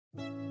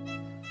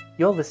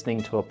You're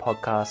listening to a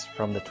podcast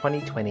from the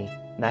 2020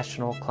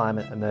 National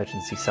Climate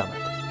Emergency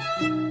Summit.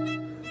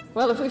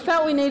 Well, if we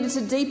felt we needed to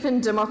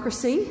deepen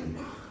democracy,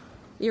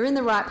 you're in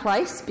the right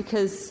place,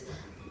 because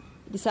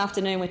this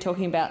afternoon we're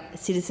talking about the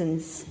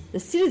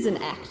Citizen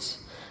Act.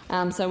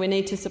 So we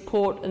need to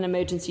support an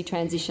emergency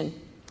transition.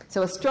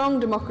 So a strong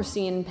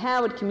democracy and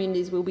empowered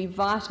communities will be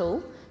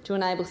vital to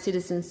enable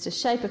citizens to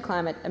shape a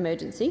climate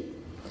emergency.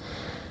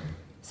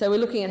 So we're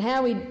looking at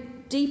how we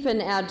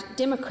deepen our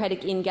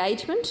democratic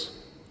engagement,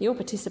 your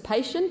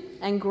participation,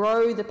 and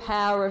grow the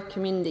power of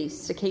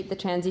communities to keep the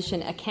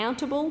transition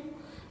accountable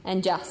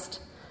and just.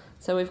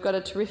 So we've got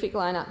a terrific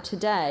lineup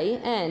today,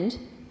 and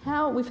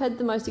we've had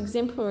the most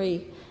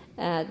exemplary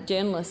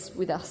journalists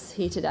with us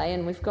here today,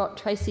 and we've got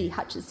Tracy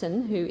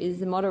Hutchison, who is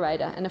the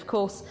moderator. And of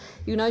course,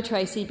 you know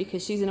Tracy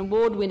because she's an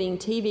award-winning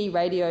TV,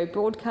 radio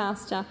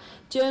broadcaster,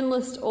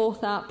 journalist,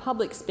 author,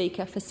 public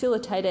speaker,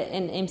 facilitator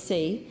and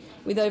MC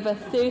with over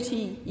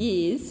 30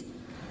 years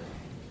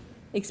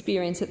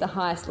experience at the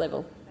highest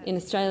level in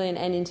Australian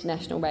and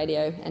international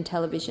radio and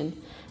television.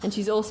 And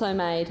she's also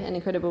made an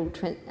incredible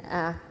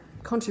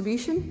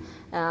contribution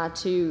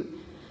to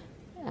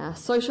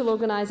social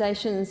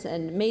organisations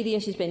and media.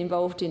 She's been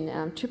involved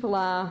in Triple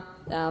R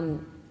and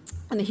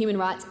the Human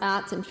Rights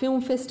Arts and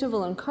Film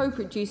Festival, and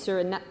co-producer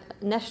and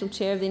national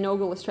chair of the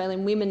inaugural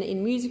Australian Women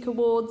in Music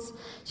Awards.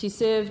 She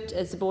served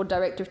as the board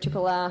director of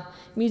Triple R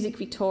Music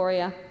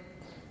Victoria,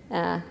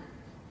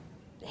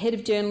 head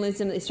of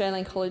journalism at the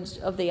Australian College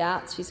of the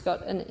Arts. She's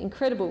got an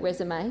incredible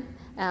resume.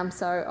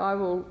 So I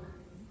will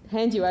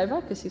hand you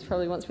over, because she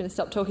probably wants me to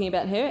stop talking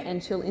about her,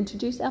 and she'll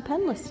introduce our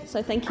panellists.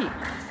 So thank you.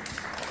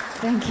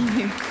 Thank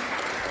you,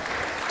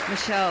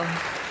 Michelle.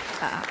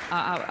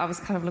 I was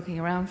kind of looking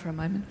around for a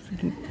moment.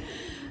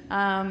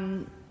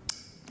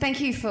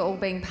 Thank you for all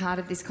being part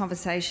of this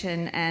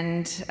conversation,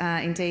 and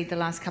indeed the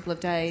last couple of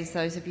days,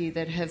 those of you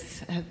that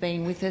have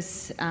been with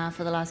us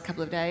for the last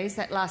couple of days.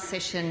 That last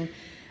session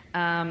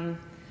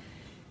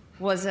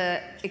was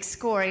an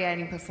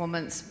excoriating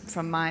performance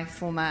from my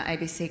former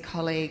ABC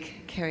colleague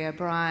Kerry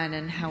O'Brien,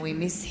 and how we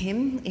miss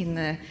him in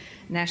the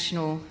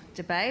national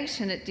debate.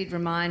 And it did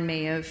remind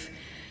me of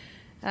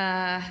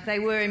they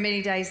were in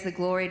many days the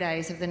glory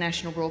days of the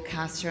national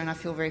broadcaster, and I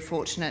feel very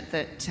fortunate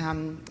that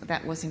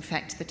that was in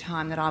fact the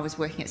time that I was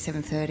working at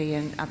 7:30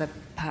 and other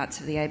parts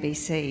of the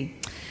ABC.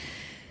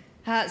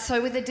 So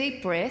with a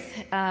deep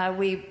breath,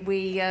 we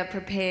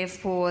prepare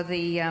for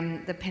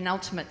the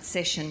penultimate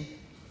session,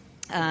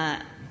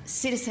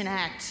 Citizen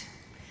Act.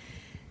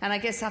 And I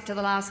guess after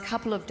the last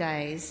couple of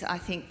days, I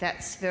think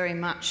that's very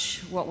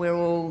much what we're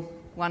all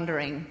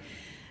wondering.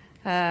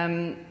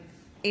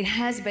 It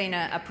has been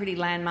a pretty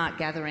landmark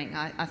gathering,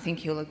 I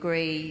think you'll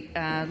agree.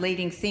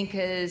 Leading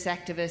thinkers,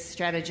 activists,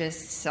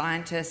 strategists,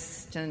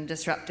 scientists and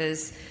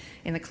disruptors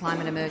in the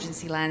climate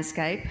emergency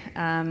landscape.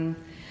 And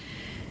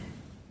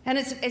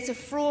it's a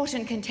fraught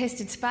and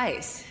contested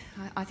space.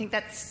 I think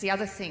that's the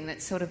other thing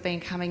that's sort of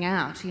been coming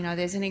out. You know,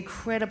 there's an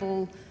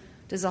incredible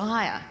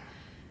desire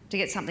to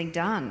get something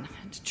done,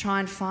 to try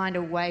and find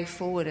a way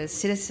forward as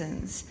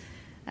citizens,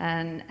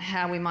 and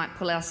how we might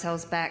pull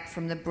ourselves back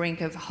from the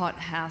brink of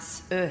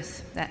hothouse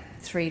Earth, that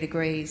 3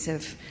 degrees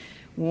of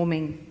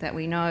warming that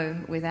we know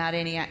without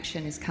any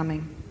action is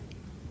coming.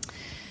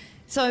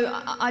 So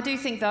I do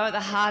think, though, at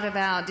the heart of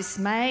our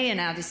dismay and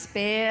our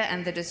despair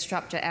and the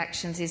disruptor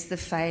actions is the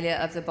failure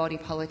of the body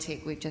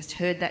politic. We've just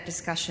heard that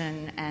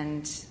discussion,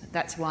 and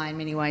that's why in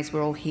many ways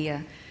we're all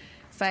here.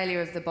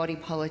 Failure of the body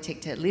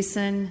politic to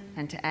listen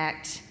and to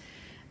act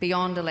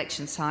beyond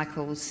election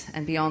cycles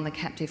and beyond the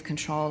captive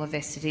control of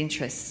vested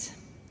interests.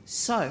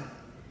 So,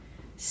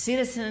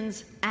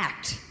 Citizens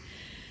Act.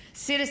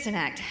 Citizen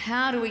Act,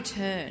 how do we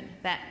turn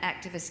that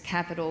activist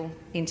capital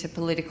into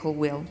political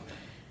will?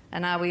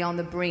 And are we on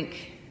the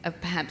brink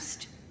of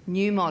perhaps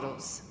new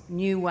models,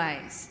 new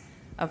ways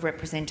of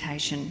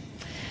representation?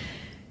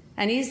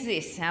 And is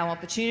this our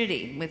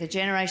opportunity, with a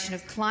generation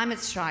of climate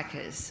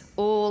strikers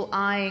all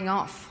eyeing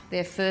off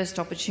their first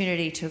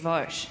opportunity to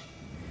vote?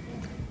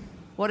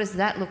 What does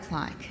that look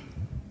like?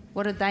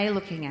 What are they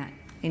looking at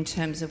in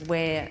terms of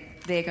where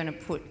they're going to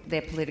put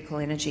their political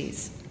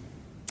energies?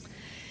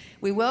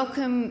 We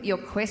welcome your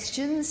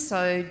questions,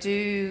 so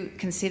do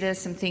consider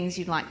some things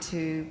you'd like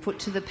to put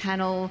to the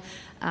panel.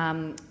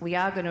 We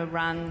are going to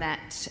run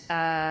that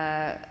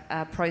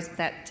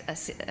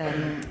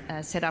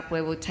setup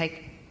where we'll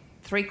take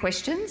 3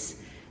 questions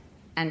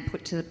and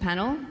put to the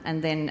panel,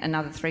 and then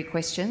another 3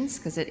 questions,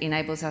 because it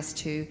enables us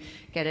to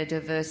get a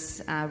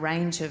diverse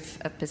range of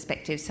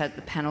perspectives, so that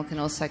the panel can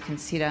also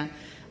consider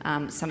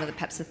some of the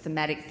perhaps the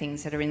thematic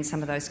things that are in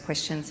some of those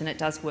questions. And it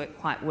does work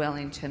quite well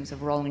in terms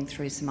of rolling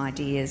through some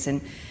ideas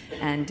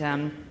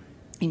and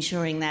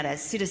ensuring that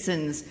as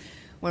citizens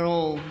we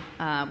all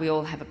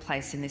have a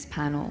place in this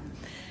panel.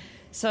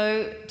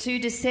 So to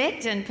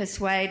dissect and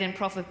persuade and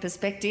proffer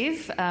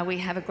perspective, we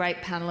have a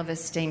great panel of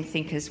esteemed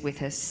thinkers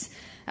with us.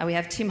 We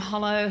have Tim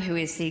Hollow, who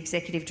is the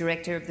Executive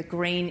Director of the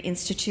Green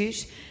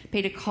Institute,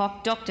 Peter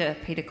Koch, Dr.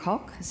 Peter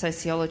Koch,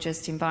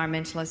 sociologist,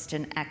 environmentalist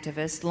and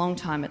activist, long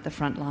time at the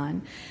front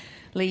line.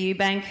 Lee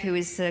Eubank, who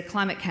is the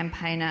climate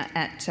campaigner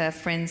at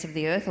Friends of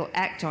the Earth, or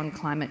Act On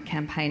Climate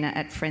campaigner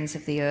at Friends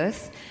of the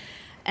Earth,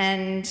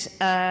 and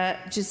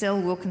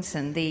Giselle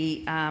Wilkinson,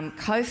 the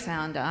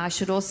co-founder. I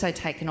should also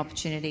take an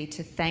opportunity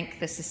to thank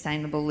the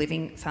Sustainable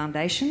Living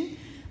Foundation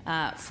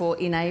for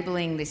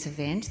enabling this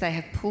event. They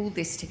have pulled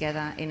this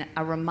together in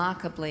a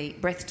remarkably,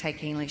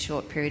 breathtakingly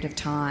short period of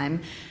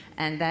time,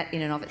 and that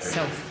in and of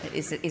itself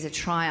is a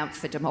triumph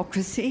for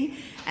democracy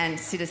and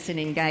citizen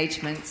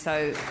engagement.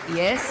 So,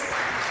 yes.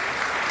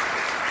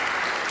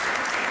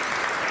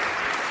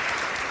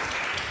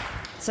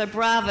 So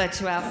bravo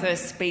to our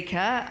first speaker.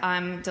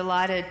 I'm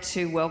delighted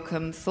to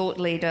welcome thought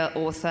leader,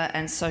 author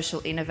and social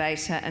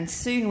innovator, and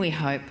soon we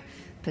hope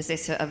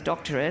possessor of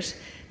doctorate,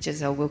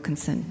 Giselle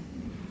Wilkinson.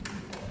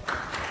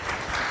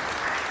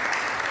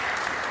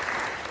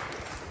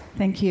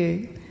 Thank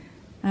you.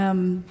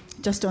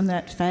 Just on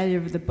that failure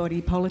of the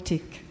body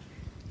politic,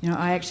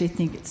 I actually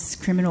think it's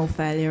criminal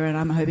failure, and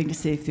I'm hoping to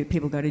see if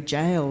people go to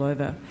jail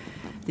over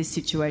this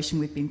situation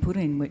we've been put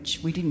in, which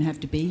we didn't have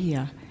to be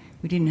here.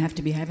 We didn't have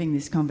to be having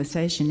this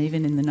conversation.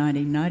 Even in the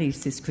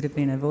 1990s, this could have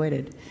been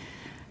avoided.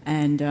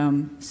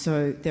 And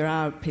so there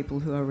are people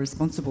who are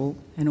responsible,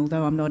 and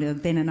although I'm not a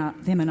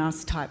them and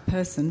us type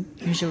person,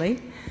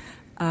 usually,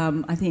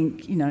 I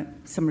think,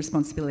 some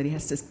responsibility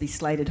has to be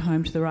slated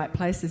home to the right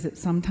places at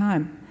some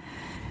time.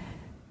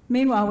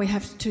 Meanwhile, we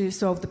have to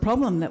solve the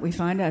problem that we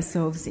find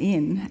ourselves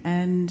in,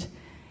 and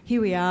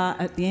here we are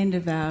at the end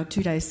of our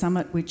 2-day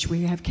summit, which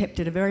we have kept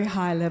at a very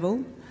high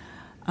level,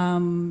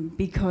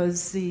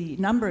 because the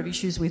number of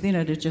issues within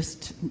it are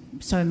just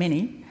so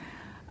many.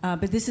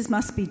 But this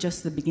must be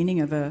just the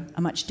beginning of a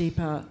much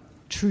deeper,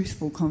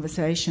 truthful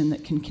conversation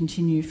that can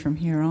continue from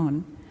here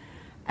on.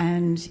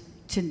 And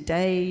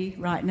today,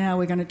 right now,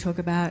 we're going to talk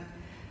about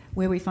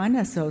where we find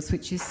ourselves,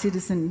 which is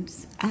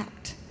Citizens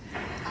Act.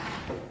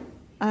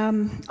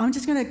 I'm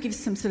just going to give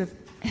some sort of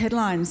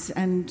headlines,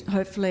 and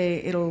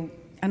hopefully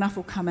enough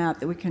will come out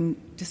that we can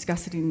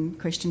discuss it in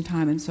question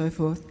time and so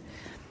forth.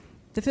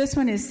 The first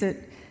one is that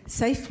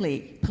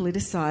safely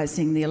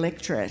politicising the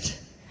electorate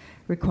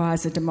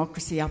requires a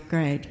democracy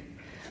upgrade.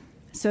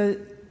 So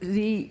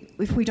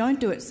if we don't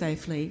do it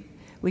safely,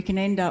 we can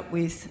end up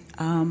with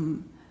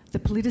the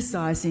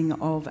politicising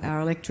of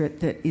our electorate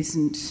that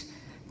isn't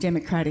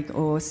democratic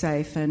or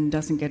safe and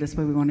doesn't get us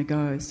where we want to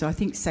go. So I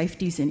think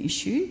safety is an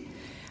issue,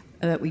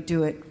 that we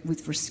do it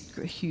with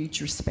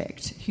huge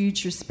respect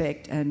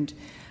and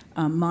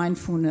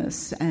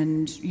mindfulness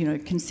and,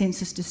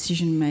 consensus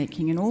decision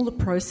making and all the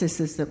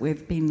processes that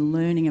we've been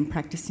learning and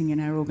practicing in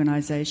our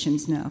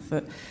organisations now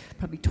for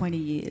probably 20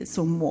 years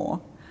or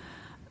more.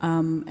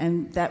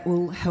 And that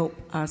will help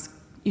us,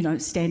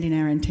 stand in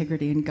our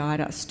integrity and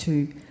guide us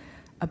to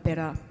a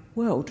better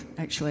world,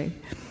 actually.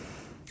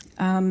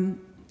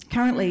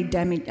 Currently,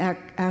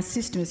 our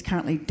system is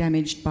currently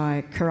damaged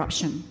by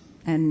corruption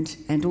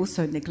and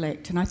also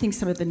neglect. And I think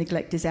some of the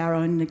neglect is our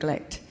own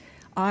neglect.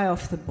 Eye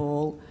off the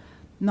ball,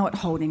 not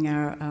holding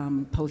our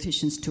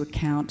politicians to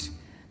account,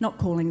 not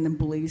calling them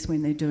bullies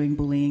when they're doing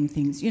bullying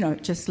things,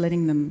 just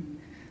letting them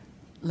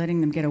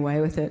get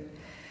away with it.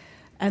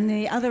 And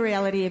the other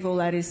reality of all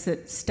that is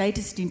that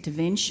statist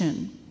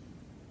intervention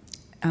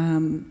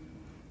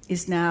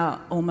is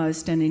now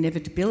almost an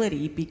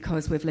inevitability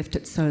because we've left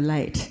it so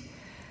late.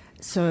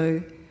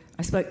 So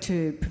I spoke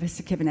to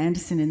Professor Kevin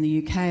Anderson in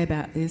the UK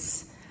about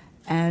this,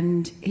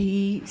 and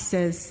he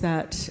says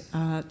that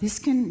this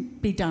can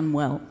be done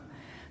well.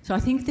 So I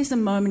think there's a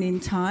moment in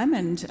time,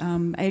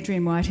 and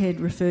Adrian Whitehead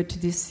referred to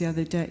this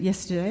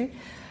yesterday.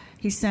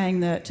 He's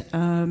saying that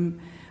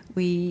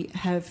we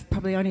have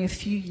probably only a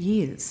few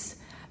years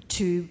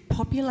to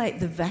populate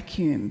the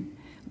vacuum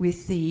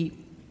with the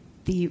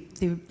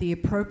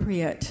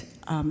appropriate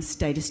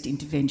statist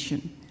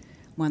intervention,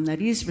 one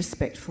that is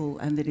respectful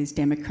and that is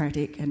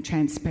democratic and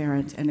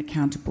transparent and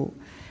accountable.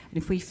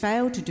 And if we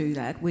fail to do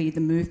that, we,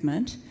 the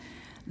movement,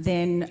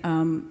 then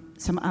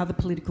some other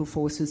political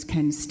forces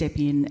can step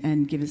in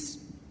and give us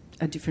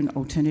a different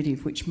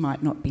alternative, which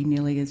might not be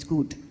nearly as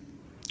good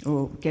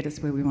or get us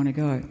where we want to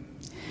go.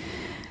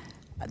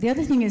 The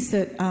other thing is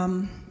that,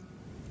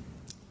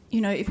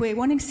 if we're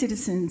wanting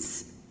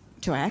citizens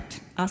to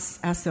act,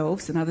 us,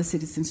 ourselves and other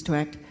citizens to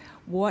act,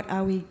 what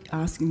are we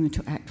asking them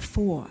to act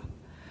for?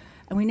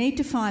 And we need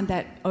to find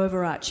that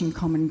overarching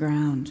common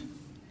ground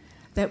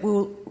that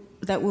will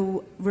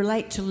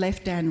relate to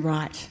left and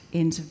right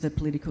ends of the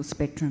political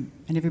spectrum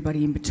and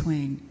everybody in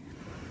between.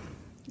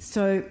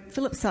 So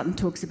Philip Sutton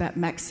talks about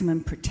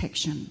maximum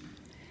protection,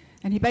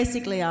 and he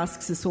basically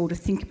asks us all to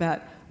think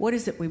about what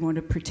is it we want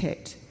to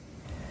protect,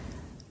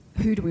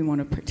 who do we want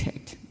to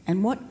protect,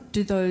 and what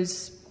do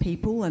those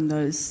people and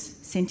those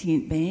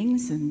sentient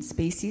beings and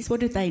species, what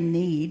do they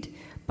need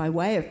by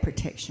way of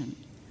protection?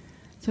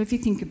 So if you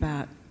think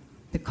about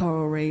the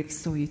coral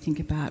reefs, or you think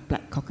about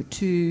black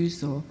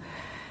cockatoos, or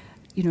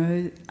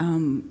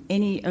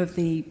any of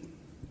the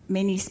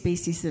many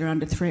species that are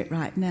under threat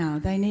right now,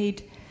 they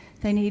need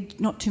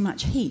not too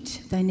much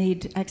heat. They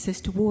need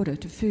access to water,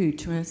 to food,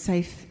 to a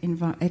safe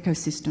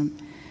ecosystem.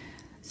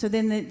 So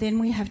then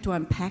we have to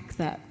unpack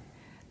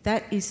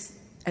That is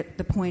at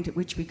the point at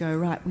which we go,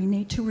 right, we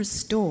need to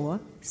restore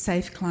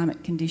safe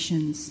climate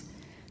conditions.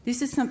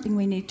 This is something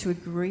we need to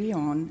agree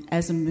on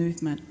as a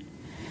movement.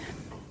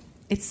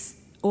 It's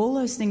all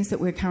those things that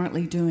we're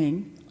currently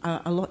doing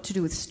are a lot to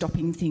do with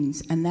stopping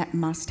things, and that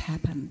must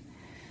happen.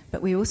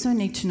 But we also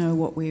need to know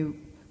what we're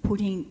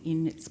putting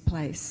in its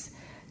place.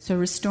 So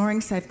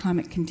restoring safe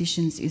climate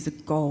conditions is a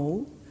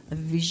goal, a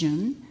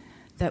vision,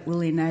 that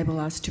will enable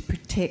us to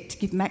protect,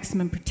 give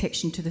maximum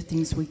protection to the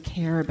things we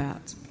care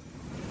about.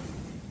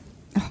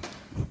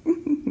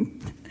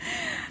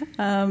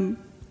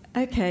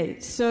 Okay,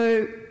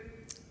 so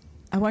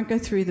I won't go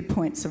through the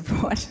points of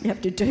what you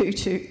have to do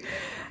to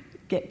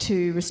get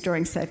to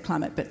restoring safe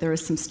climate, but there are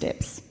some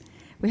steps.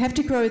 We have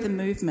to grow the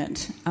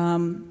movement.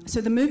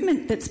 So the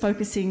movement that's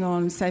focusing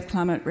on safe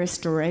climate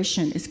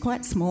restoration is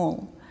quite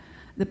small,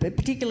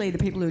 particularly the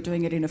people who are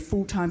doing it in a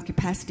full-time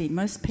capacity.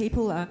 Most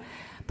people are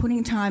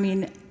putting time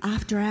in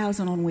after hours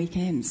and on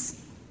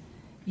weekends.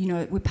 You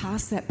know, we're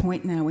past that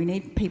point now. We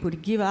need people to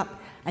give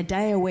up a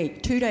day a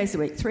week, 2 days a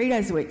week, 3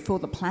 days a week for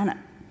the planet.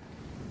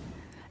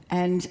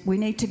 And we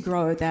need to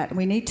grow that.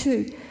 We need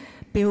to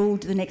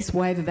build the next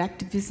wave of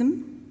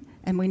activism,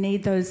 and we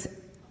need the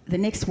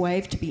next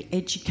wave to be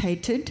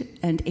educated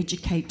and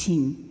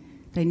educating.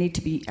 They need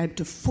to be able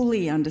to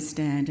fully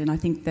understand, and I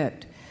think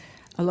that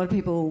a lot of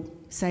people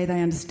say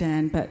they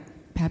understand but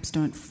perhaps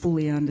don't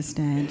fully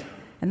understand.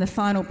 And the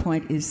final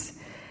point is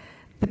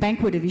the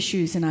banquet of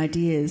issues and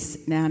ideas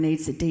now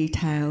needs a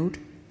detailed,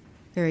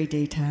 very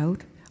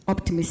detailed,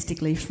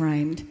 optimistically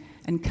framed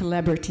and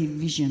collaborative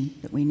vision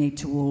that we need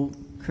to all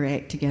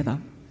create together.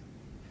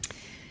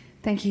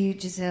 Thank you,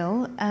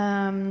 Giselle.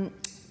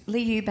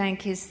 Lee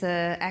Eubank is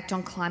the Act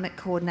on Climate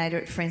Coordinator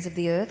at Friends of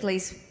the Earth.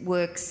 Lee's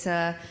works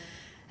at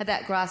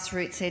that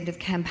grassroots end of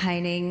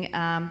campaigning,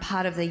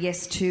 part of the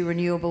Yes to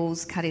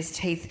Renewables, cut his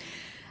teeth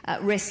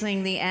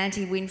wrestling the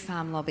anti-wind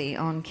farm lobby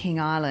on King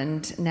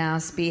Island, now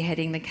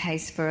spearheading the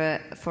case for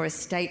a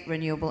state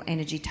renewable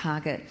energy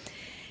target.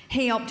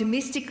 He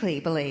optimistically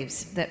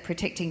believes that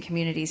protecting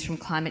communities from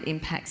climate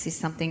impacts is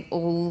something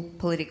all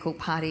political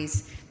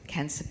parties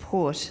can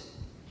support.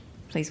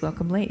 Please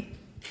welcome Lee.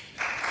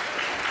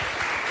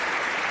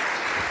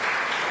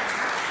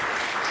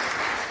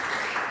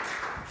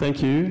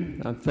 Thank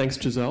you. Thanks,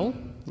 Giselle.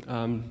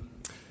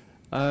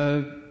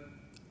 I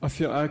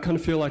kind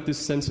of feel like this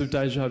sense of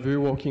deja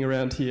vu walking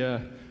around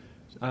here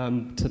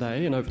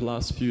today and over the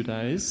last few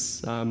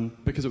days,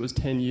 because it was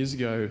 10 years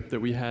ago that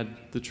we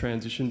had the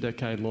Transition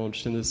Decade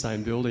launched in the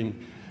same building.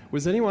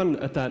 Was anyone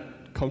at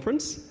that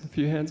conference? A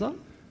few hands up.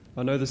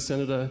 I know the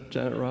Senator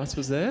Janet Rice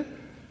was there.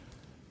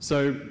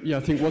 So, yeah,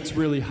 I think what's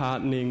really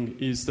heartening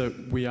is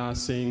that we are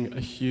seeing a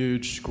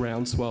huge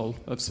groundswell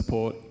of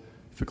support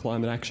for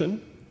climate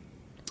action.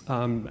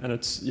 And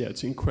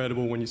it's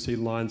incredible when you see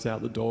lines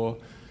out the door.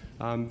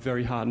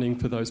 Very heartening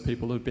for those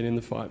people who have been in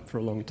the fight for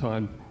a long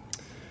time.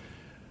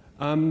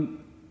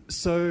 I'm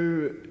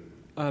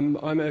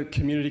a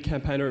community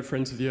campaigner at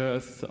Friends of the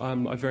Earth.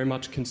 I very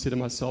much consider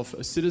myself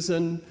a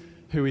citizen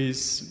who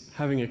is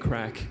having a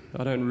crack.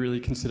 I don't really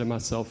consider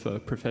myself a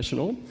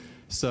professional.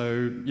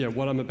 So, yeah,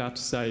 what I'm about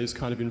to say is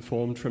kind of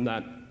informed from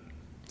that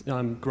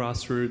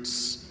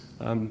grassroots,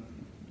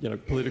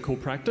 political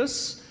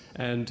practice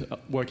and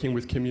working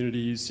with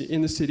communities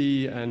in the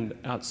city and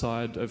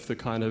outside of the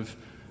kind of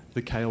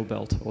the kale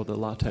belt or the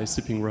latte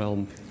sipping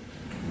realm.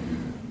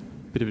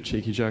 Bit of a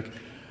cheeky joke.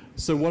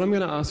 So what I'm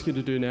going to ask you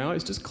to do now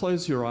is just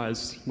close your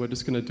eyes. We're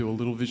just going to do a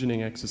little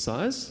visioning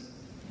exercise.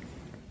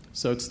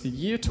 So it's the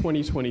year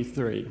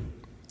 2023.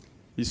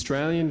 The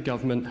Australian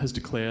government has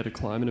declared a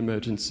climate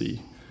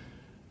emergency.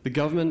 The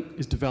government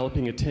is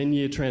developing a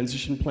 10-year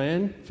transition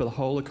plan for the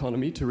whole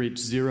economy to reach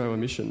zero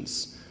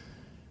emissions.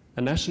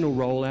 A national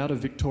rollout of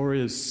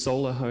Victoria's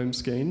solar home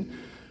scheme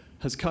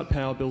has cut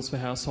power bills for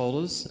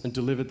householders and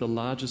delivered the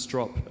largest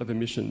drop of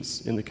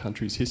emissions in the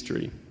country's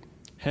history.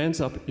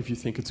 Hands up if you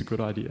think it's a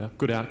good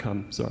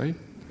outcome.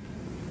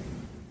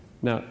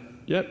 Now,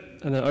 yep,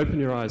 and then open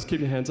your eyes. Keep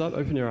your hands up,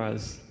 open your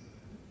eyes.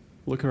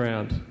 Look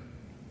around.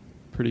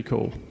 Pretty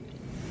cool.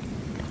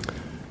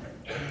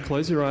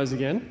 Close your eyes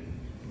again.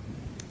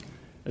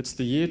 It's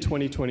the year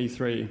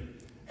 2023.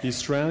 The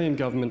Australian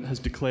government has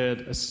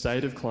declared a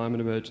state of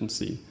climate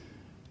emergency.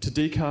 To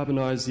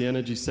decarbonise the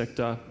energy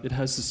sector, it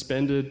has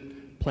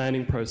suspended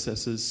planning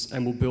processes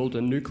and will build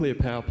a nuclear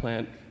power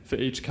plant for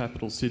each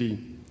capital city.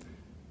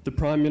 The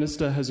Prime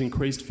Minister has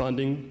increased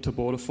funding to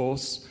Border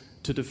Force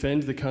to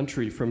defend the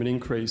country from an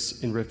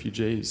increase in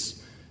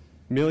refugees.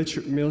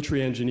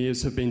 Military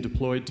engineers have been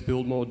deployed to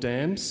build more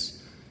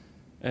dams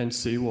and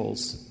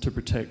seawalls to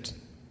protect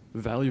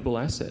valuable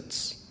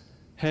assets.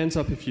 Hands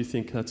up if you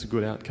think that's a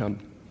good outcome.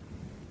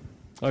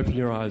 Open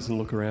your eyes and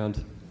look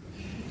around.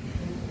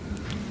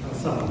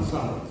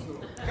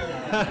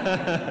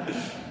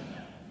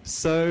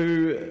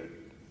 So,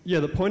 yeah,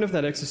 the point of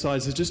that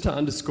exercise is just to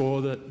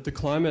underscore that the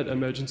climate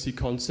emergency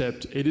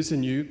concept, it is a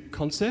new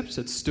concept.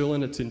 It's still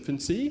in its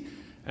infancy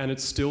and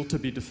it's still to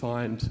be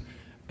defined.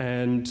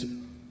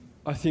 And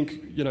I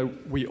think,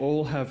 we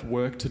all have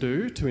work to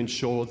do to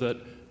ensure that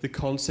the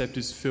concept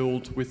is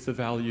filled with the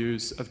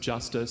values of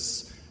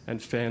justice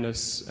and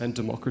fairness and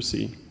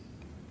democracy.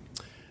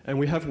 And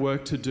we have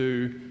work to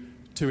do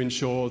to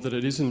ensure that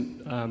it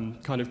isn't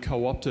kind of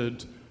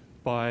co-opted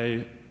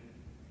by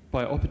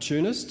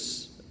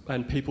opportunists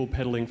and people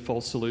peddling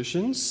false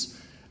solutions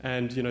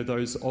and, you know,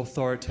 those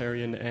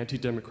authoritarian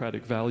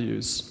anti-democratic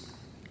values.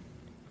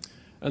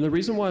 And the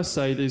reason why I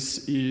say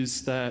this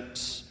is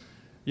that,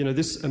 you know,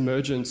 this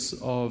emergence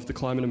of the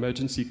climate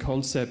emergency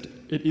concept,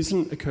 it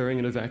isn't occurring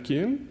in a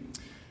vacuum.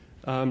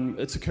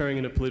 It's occurring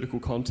in a political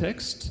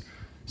context.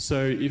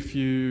 So if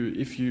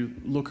you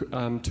look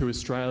to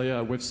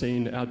Australia, we've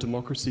seen our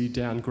democracy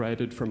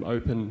downgraded from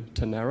open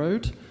to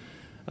narrowed.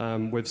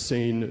 We've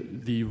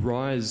seen the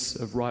rise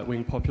of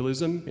right-wing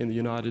populism in the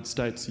United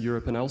States,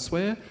 Europe and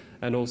elsewhere,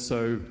 and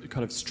also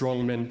kind of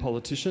strongmen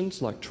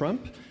politicians like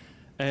Trump.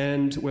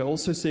 And we're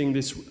also seeing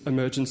this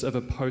emergence of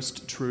a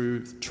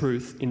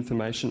post-truth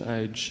information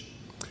age.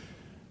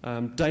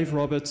 Dave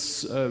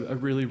Roberts, a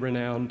really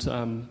renowned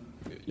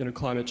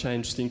climate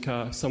change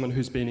thinker, someone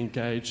who's been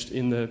engaged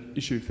in the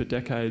issue for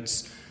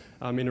decades,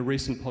 in a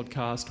recent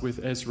podcast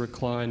with Ezra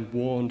Klein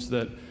warned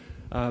that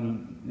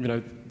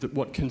that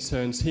what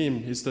concerns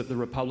him is that the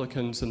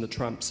Republicans and the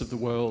Trumps of the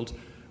world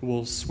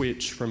will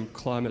switch from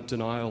climate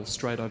denial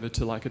straight over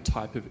to like a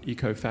type of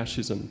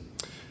eco-fascism.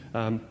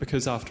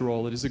 Because after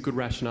all, it is a good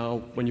rationale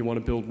when you want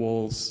to build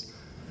walls.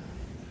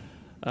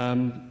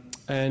 And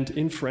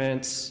in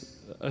France,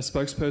 a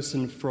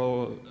spokesperson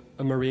for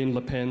Marine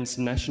Le Pen's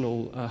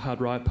National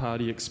Hard Right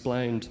Party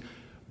explained,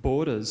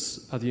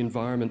 borders are the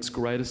environment's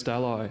greatest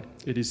ally.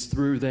 It is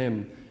through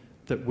them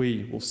that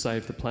we will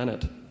save the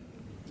planet.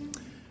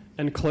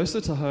 And closer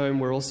to home,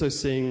 we're also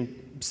seeing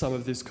some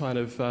of this kind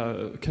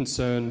of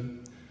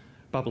concern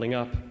bubbling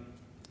up.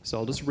 So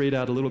I'll just read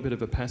out a little bit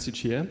of a passage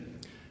here.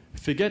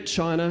 Forget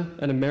China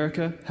and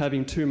America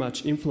having too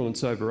much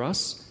influence over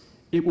us.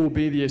 It will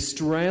be the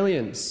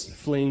Australians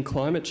fleeing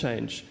climate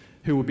change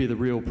who will be the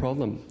real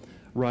problem,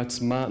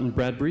 writes Martin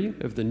Bradbury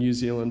of the New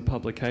Zealand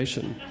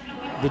publication,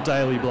 The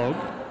Daily Blog.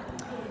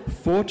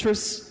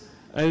 Fortress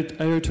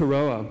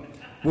Aotearoa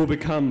will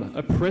become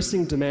a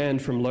pressing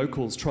demand from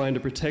locals trying to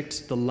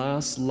protect the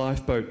last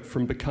lifeboat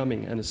from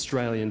becoming an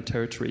Australian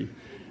territory.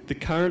 The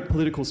current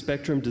political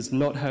spectrum does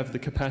not have the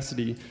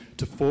capacity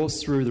to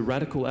force through the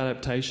radical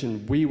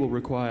adaptation we will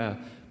require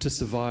to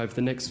survive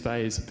the next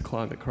phase of the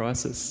climate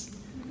crisis.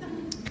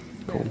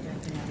 Cool.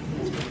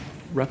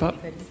 Wrap up?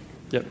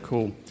 Yep,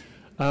 cool.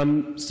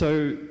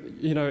 So,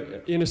 you know,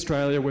 in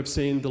Australia, we've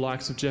seen the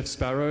likes of Jeff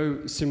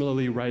Sparrow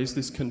similarly raise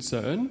this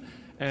concern,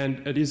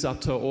 and it is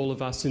up to all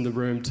of us in the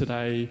room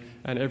today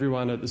and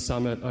everyone at the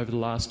summit over the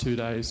last 2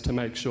 days to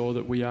make sure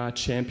that we are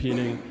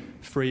championing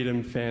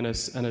freedom,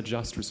 fairness and a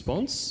just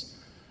response.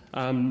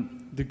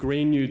 The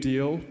Green New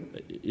Deal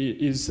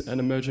is an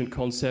emergent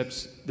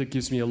concept that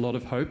gives me a lot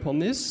of hope on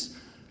this.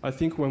 I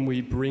think when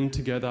we bring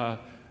together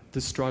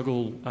the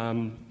struggle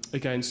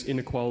against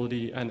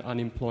inequality and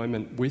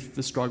unemployment with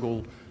the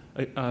struggle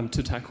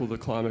to tackle the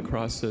climate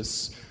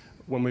crisis,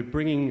 when we're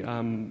bringing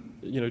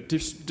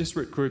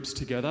disparate groups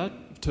together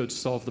to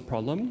solve the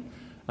problem,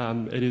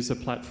 it is a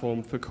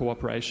platform for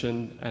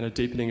cooperation and a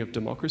deepening of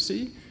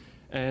democracy.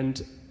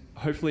 And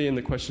hopefully in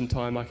the question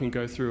time I can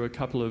go through a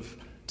couple of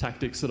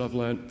tactics that I've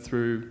learnt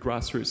through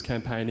grassroots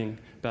campaigning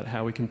about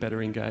how we can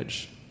better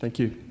engage. Thank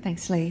you.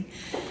 Thanks, Lee.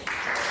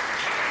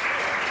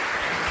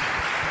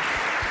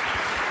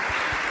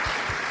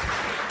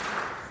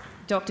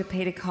 Dr.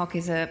 Peter Cock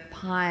is a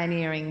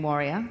pioneering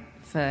warrior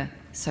for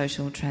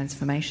social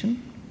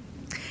transformation.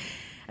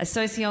 A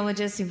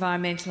sociologist,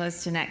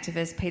 environmentalist and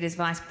activist, Peter's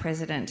Vice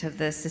President of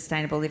the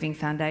Sustainable Living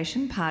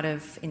Foundation, part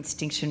of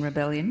Extinction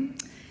Rebellion.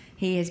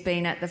 He has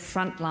been at the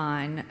front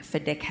line for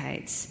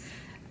decades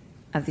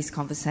of this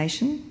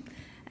conversation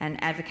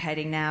and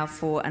advocating now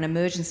for an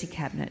emergency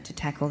cabinet to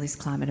tackle this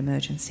climate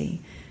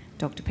emergency.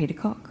 Dr. Peter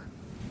Cock.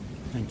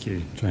 Thank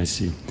you,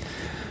 Tracy.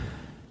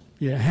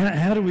 Yeah,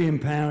 how do we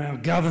empower our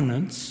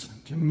governance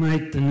to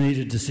make the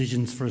needed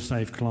decisions for a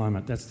safe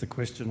climate? That's the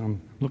question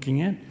I'm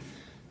looking at.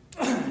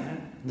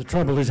 The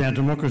trouble is our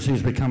democracy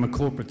has become a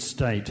corporate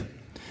state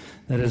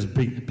that has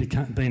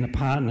been a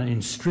partner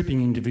in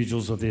stripping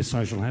individuals of their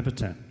social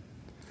habitat.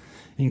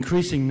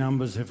 Increasing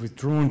numbers have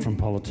withdrawn from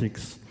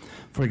politics.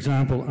 For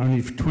example,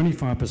 only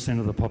 25%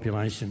 of the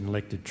population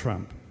elected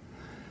Trump,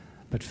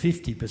 but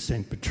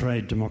 50%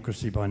 betrayed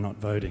democracy by not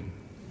voting.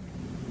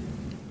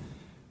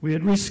 We're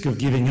at risk of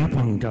giving up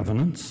on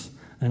governance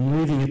and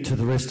leaving it to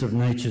the rest of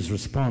nature's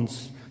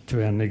response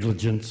to our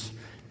negligence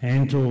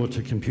and or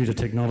to computer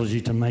technology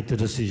to make the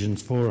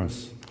decisions for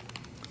us.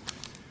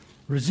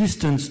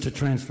 Resistance to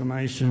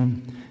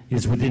transformation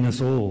is within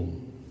us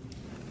all.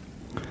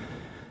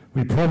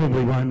 We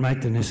probably won't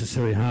make the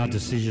necessary hard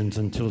decisions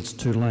until it's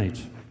too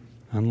late,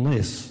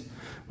 unless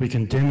we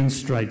can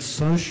demonstrate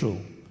social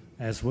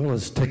as well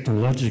as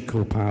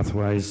technological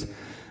pathways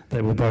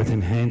that will both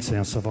enhance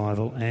our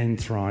survival and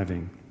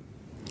thriving.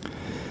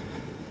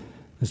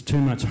 There's too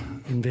much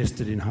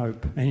invested in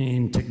hope and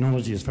in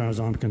technology, as far as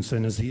I'm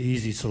concerned, as the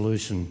easy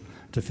solution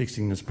to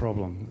fixing this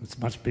problem. It's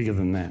much bigger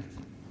than that.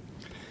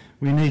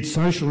 We need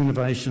social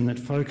innovation that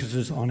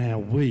focuses on our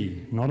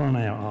we, not on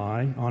our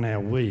I, on our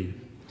we.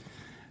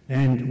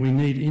 And we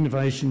need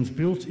innovations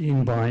built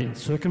in by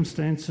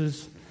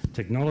circumstances,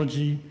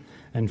 technology,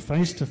 and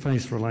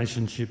face-to-face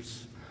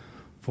relationships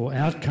for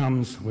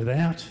outcomes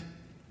without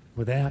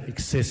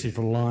excessive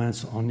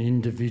reliance on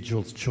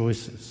individuals'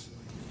 choices.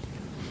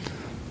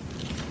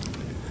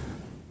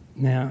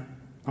 Now,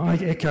 I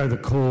echo the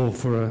call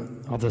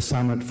of the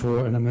summit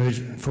for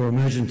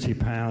emergency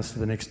powers for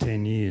the next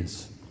 10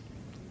 years,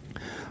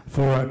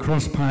 for a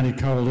cross-party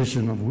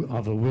coalition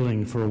of the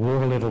willing for a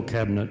war-level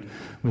cabinet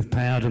with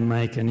power to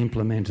make and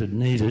implement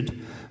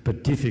needed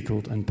but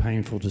difficult and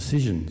painful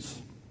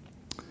decisions.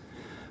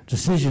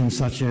 Decisions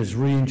such as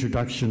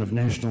reintroduction of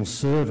national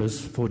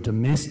service for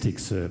domestic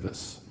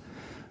service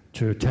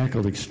to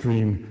tackle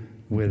extreme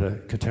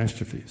weather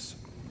catastrophes.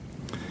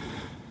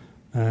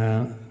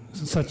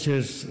 Such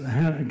as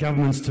how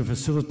governments to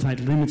facilitate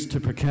limits to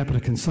per capita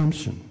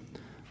consumption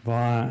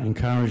via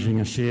encouraging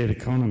a shared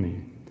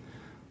economy.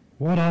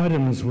 What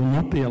items will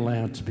not be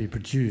allowed to be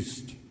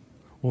produced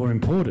or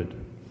imported,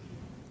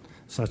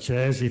 such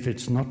as if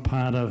it's not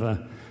part of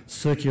a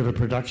circular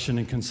production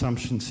and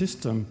consumption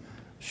system,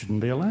 shouldn't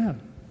be allowed.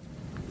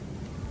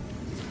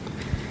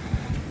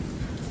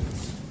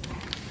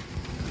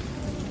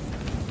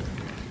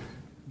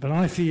 But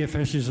I fear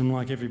fascism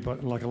like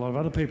everybody, like a lot of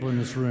other people in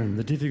this room.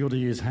 The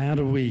difficulty is how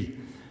do we,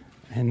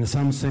 in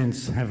some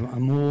sense, have a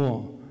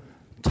more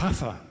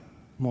tougher,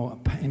 more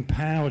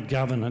empowered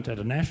government at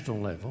a national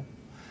level,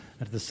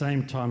 at the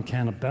same time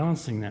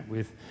counterbalancing that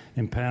with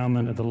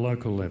empowerment at the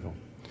local level.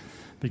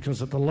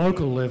 Because at the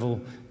local level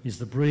is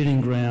the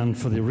breeding ground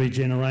for the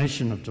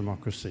regeneration of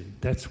democracy.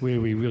 That's where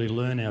we really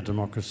learn our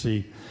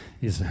democracy,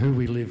 is who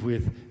we live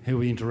with, who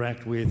we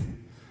interact with,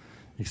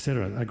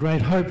 etc. A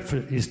great hope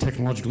is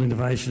technological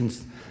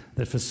innovations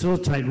that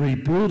facilitate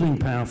rebuilding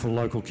powerful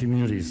local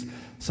communities,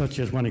 such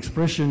as one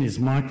expression is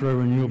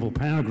micro-renewable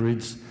power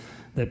grids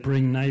that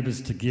bring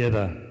neighbours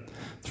together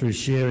through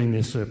sharing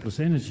their surplus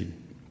energy.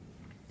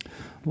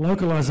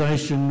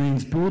 Localisation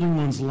means building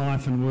one's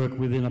life and work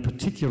within a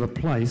particular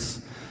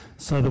place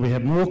so that we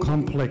have more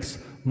complex,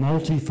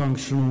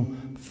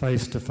 multifunctional,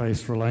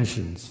 face-to-face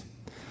relations.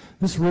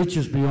 This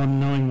reaches beyond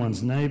knowing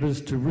one's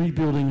neighbours to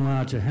rebuilding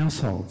larger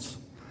households.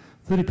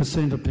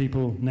 30% of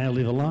people now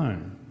live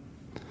alone.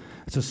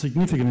 It's a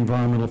significant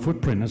environmental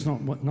footprint. It's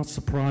not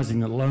surprising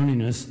that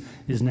loneliness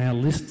is now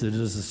listed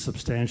as a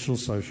substantial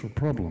social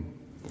problem.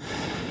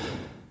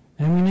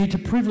 And we need to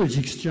privilege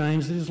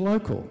exchange that is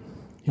local.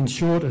 In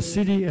short, a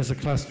city as a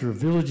cluster of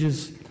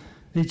villages,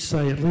 each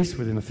say at least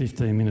within a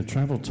 15-minute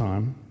travel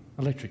time,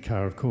 electric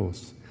car of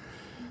course.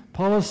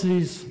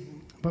 Policies,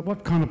 but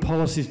what kind of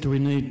policies do we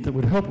need that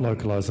would help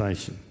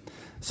localisation?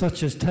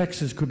 Such as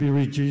taxes could be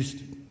reduced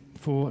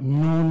for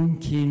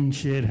non-kin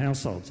shared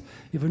households.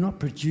 If we're not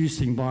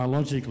producing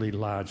biologically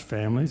large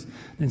families,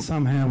 then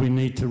somehow we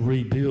need to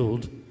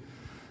rebuild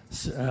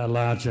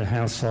larger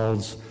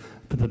households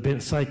for the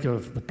sake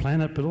of the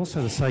planet, but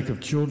also the sake of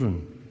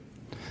children.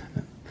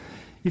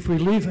 If we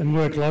live and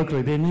work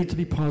locally, there need to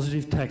be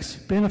positive tax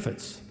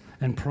benefits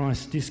and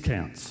price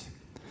discounts.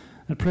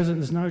 At present,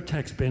 there's no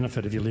tax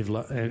benefit if you live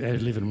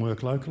and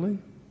work locally.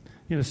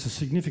 You know, it's a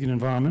significant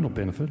environmental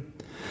benefit.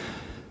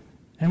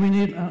 And we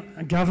need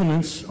a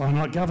governance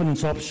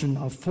option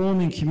of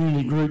forming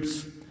community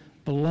groups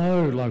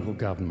below local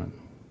government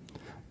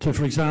to,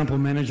 for example,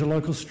 manage a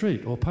local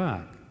street or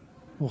park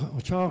or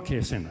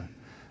childcare centre.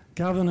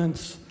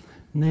 Governance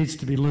needs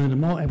to be learned,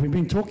 and we've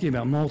been talking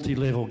about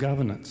multi-level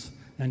governance,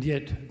 and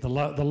yet the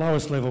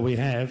lowest level we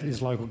have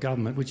is local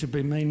government, which have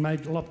been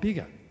made a lot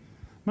bigger,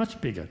 much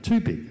bigger,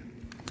 too big.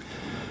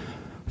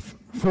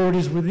 For it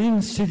is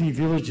within city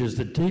villages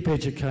that deep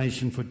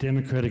education for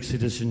democratic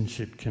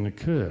citizenship can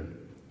occur.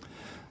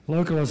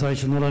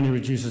 Localisation not only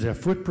reduces our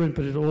footprint,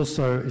 but it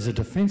also is a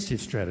defensive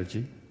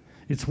strategy.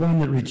 It's one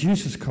that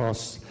reduces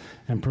costs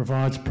and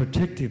provides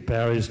protective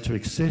barriers to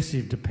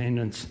excessive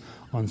dependence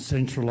on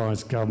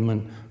centralised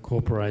government,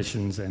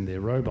 corporations and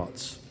their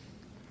robots.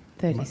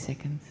 30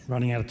 seconds.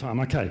 Running out of time.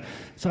 Okay.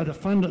 So the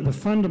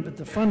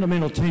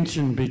fundamental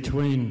tension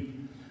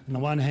between, on the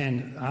one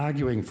hand,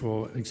 arguing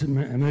for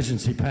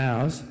emergency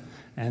powers,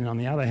 and on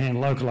the other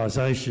hand,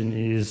 localisation,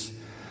 is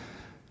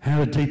how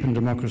to deepen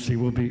democracy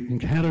will be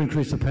how to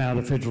increase the power at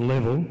the federal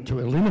level to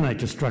eliminate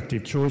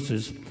destructive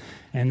choices,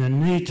 and the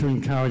need to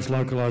encourage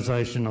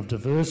localisation of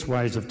diverse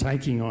ways of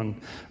taking on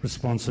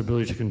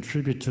responsibility to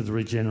contribute to the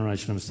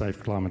regeneration of a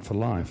safe climate for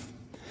life.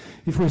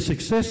 If we're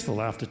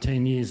successful after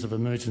 10 years of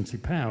emergency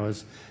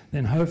powers,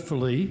 then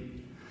hopefully,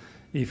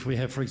 if we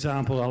have, for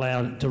example,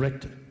 allowed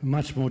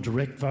much more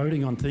direct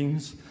voting on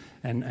things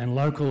and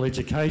local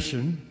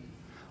education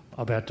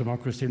about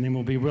democracy, and then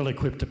we'll be well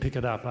equipped to pick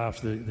it up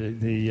after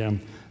the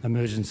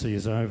emergency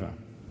is over.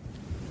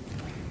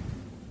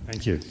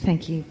 Thank you.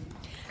 Thank you.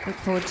 Look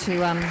forward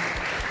to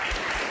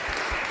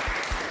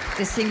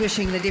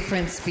distinguishing the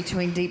difference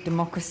between deep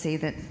democracy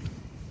that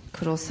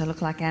could also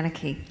look like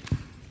anarchy.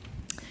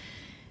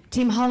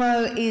 Tim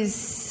Hollow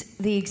is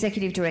the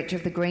Executive Director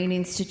of the Green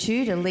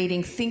Institute, a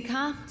leading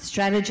thinker,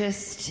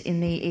 strategist in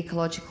the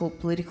ecological,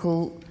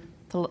 political,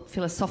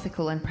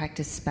 philosophical and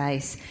practice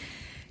space.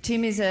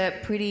 Tim is a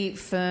pretty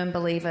firm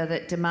believer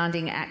that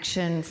demanding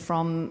action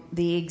from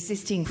the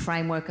existing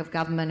framework of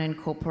government and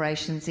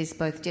corporations is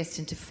both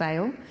destined to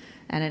fail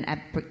and an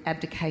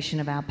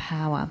abdication of our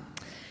power.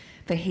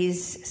 For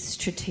his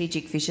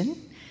strategic vision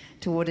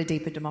toward a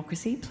deeper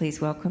democracy, please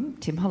welcome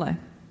Tim Hollow.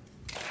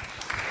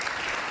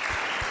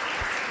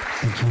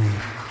 Thank you.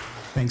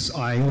 Thanks.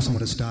 I also want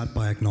to start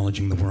by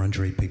acknowledging the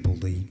Wurundjeri people,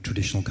 the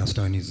traditional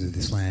custodians of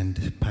this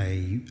land.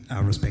 Pay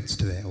our respects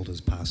to their elders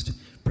past,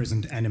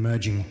 present and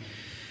emerging,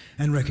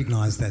 and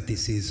recognise that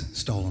this is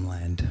stolen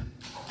land.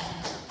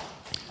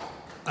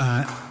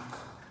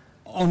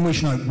 On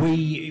which note,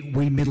 we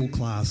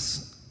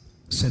middle-class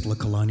settler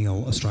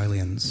colonial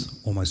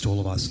Australians, almost all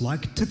of us,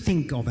 like to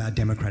think of our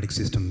democratic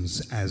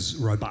systems as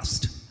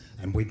robust.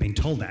 And we've been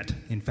told that,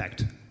 in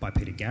fact, by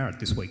Peter Garrett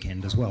this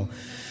weekend as well.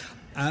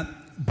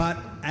 But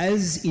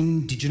as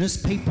Indigenous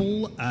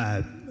people,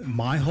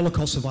 my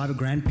Holocaust survivor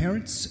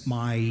grandparents,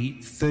 my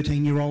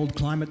 13-year-old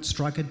climate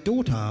striker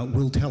daughter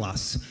will tell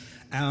us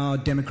our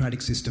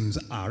democratic systems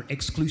are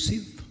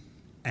exclusive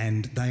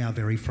and they are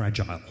very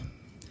fragile.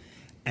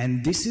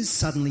 And this is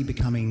suddenly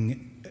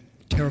becoming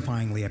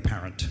terrifyingly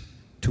apparent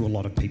to a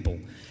lot of people.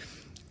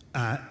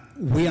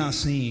 We are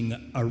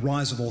seeing a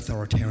rise of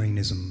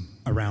authoritarianism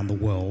around the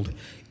world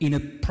in a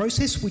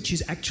process which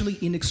is actually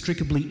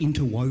inextricably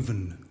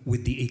interwoven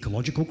with the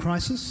ecological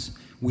crisis,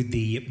 with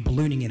the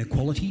ballooning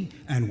inequality,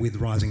 and with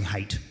rising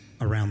hate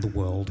around the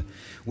world.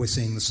 We're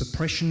seeing the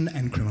suppression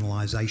and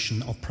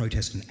criminalisation of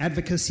protest and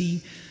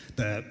advocacy,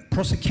 the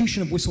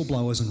prosecution of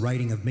whistleblowers and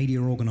raiding of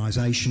media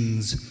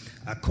organisations,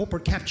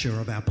 corporate capture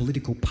of our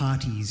political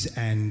parties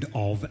and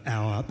of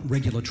our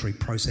regulatory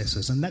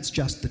processes, and that's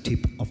just the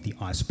tip of the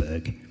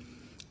iceberg.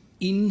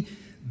 In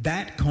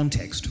that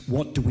context,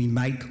 what do we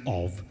make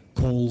of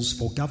calls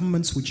for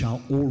governments which are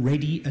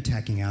already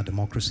attacking our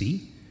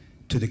democracy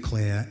to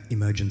declare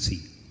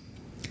emergency?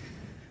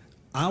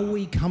 Are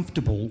we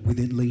comfortable with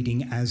it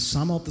leading, as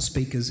some of the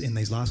speakers in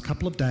these last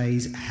couple of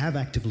days have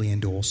actively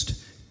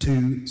endorsed,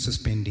 to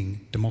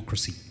suspending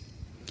democracy?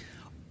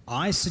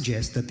 I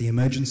suggest that the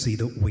emergency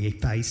that we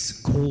face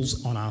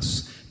calls on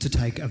us to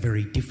take a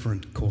very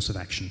different course of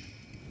action.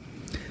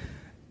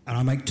 And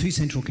I make two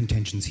central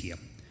contentions here.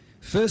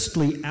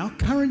 Firstly, our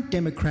current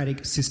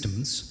democratic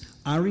systems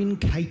are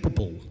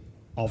incapable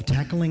of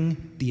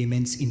tackling the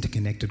immense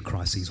interconnected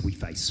crises we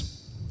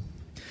face.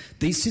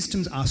 These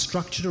systems are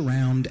structured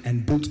around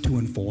and built to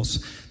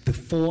enforce the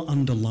four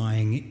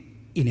underlying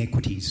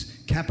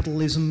inequities: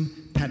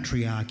 capitalism,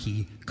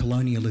 patriarchy,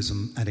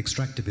 colonialism and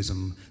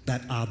extractivism,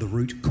 that are the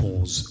root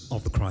cause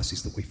of the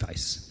crisis that we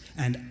face.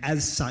 And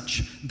as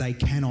such, they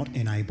cannot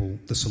enable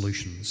the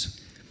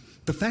solutions.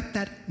 The fact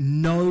that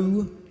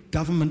no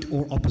government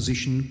or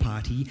opposition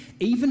party,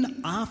 even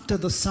after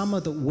the summer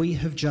that we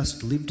have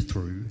just lived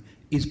through,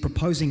 is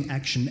proposing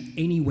action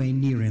anywhere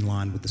near in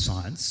line with the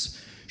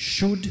science,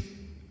 should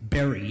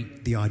bury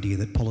the idea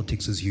that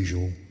politics as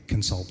usual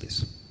can solve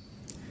this.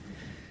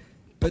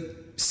 But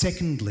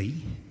secondly,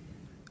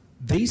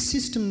 these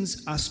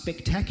systems are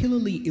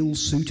spectacularly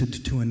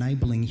ill-suited to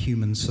enabling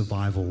human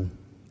survival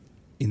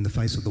in the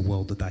face of the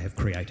world that they have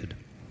created.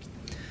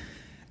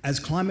 As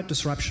climate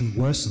disruption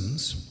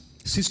worsens,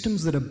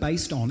 systems that are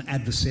based on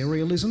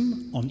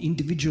adversarialism, on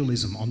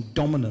individualism, on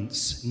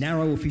dominance,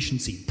 narrow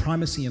efficiency,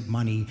 primacy of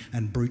money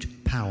and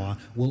brute power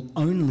will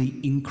only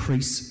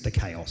increase the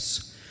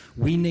chaos.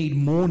 We need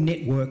more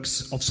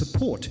networks of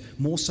support,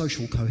 more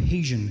social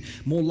cohesion,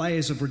 more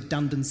layers of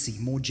redundancy,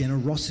 more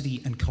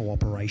generosity and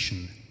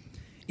cooperation,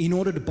 in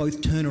order to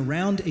both turn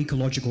around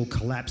ecological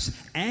collapse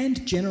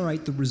and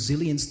generate the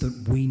resilience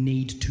that we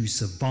need to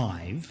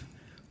survive.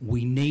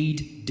 We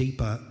need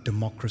deeper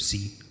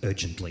democracy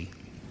urgently.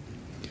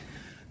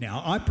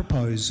 Now, I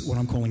propose what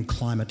I'm calling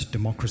climate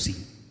democracy,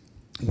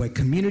 where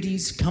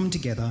communities come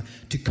together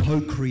to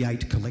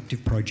co-create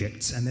collective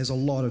projects, and there's a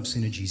lot of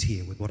synergies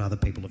here with what other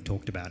people have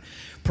talked about.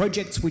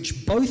 Projects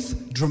which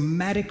both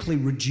dramatically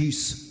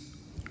reduce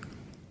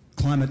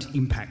climate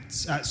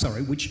impacts,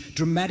 which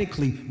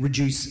dramatically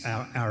reduce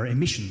our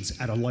emissions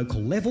at a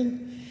local level,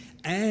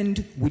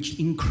 and which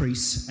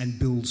increase and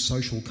build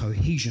social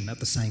cohesion at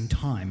the same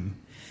time.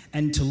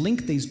 And to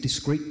link these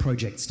discrete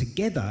projects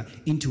together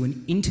into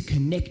an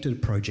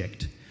interconnected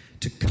project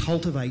to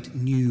cultivate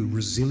new,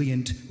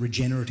 resilient,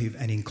 regenerative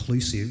and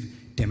inclusive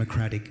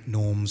democratic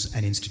norms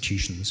and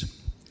institutions.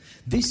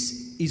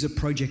 This is a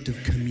project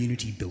of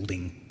community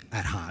building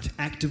at heart,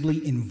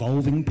 actively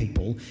involving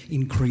people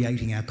in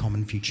creating our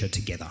common future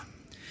together.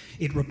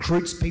 It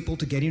recruits people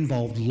to get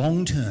involved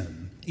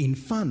long-term in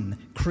fun,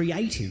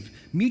 creative,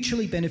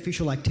 mutually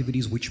beneficial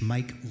activities which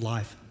make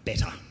life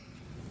better.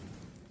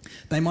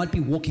 They might be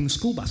walking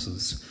school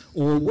buses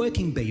or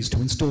working bees to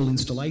install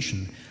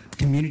installation,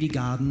 community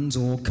gardens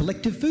or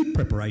collective food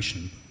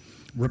preparation,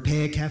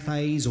 repair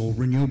cafes or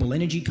renewable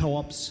energy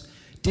co-ops,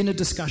 dinner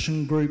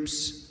discussion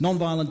groups,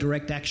 non-violent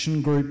direct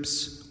action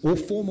groups, or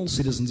formal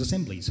citizens'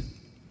 assemblies.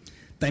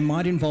 They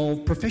might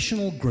involve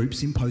professional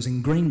groups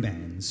imposing green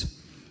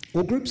bans,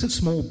 or groups of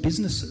small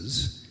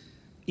businesses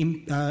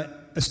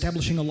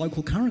establishing a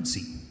local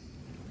currency.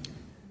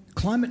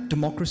 Climate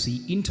democracy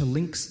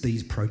interlinks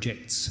these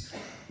projects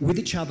with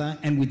each other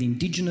and with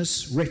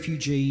Indigenous,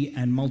 refugee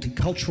and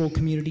multicultural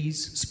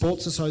communities,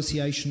 sports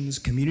associations,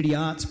 community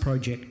arts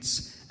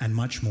projects and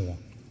much more.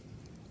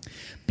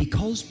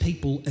 Because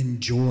people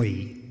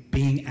enjoy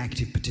being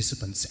active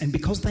participants and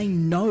because they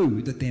know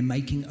that they're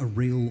making a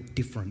real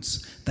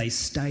difference, they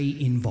stay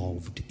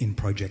involved in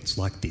projects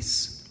like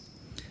this.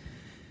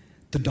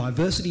 The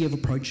diversity of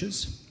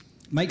approaches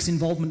makes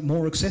involvement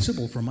more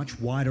accessible for a much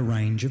wider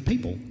range of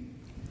people.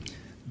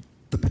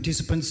 The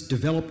participants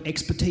develop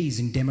expertise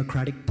in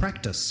democratic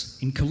practice,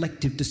 in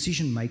collective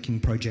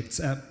decision-making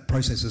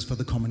processes for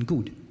the common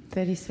good.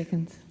 30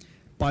 seconds.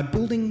 By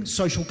building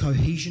social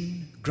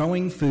cohesion,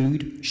 growing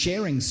food,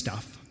 sharing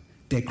stuff,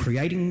 they're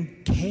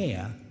creating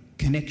care,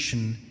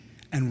 connection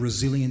and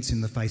resilience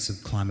in the face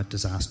of climate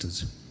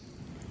disasters.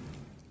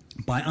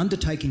 By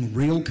undertaking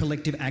real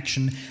collective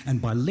action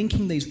and by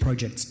linking these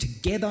projects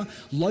together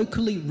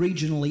locally,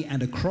 regionally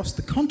and across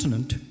the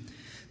continent,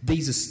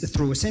 these are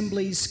through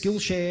assemblies, skill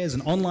shares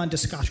and online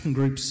discussion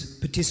groups,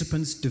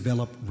 participants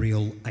develop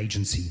real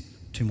agency.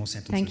 2 more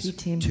sentences. Thank you,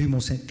 Tim.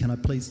 Can I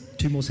please,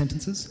 2 more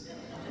sentences?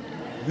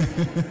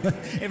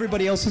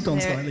 Everybody else has gone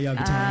slightly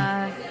over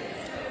time.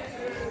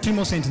 2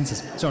 more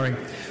sentences, sorry.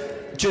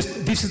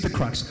 This is the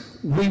crux.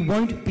 We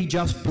won't be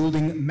just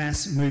building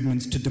mass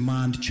movements to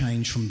demand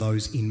change from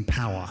those in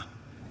power,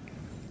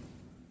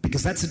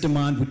 because that's a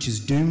demand which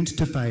is doomed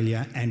to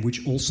failure and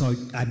which also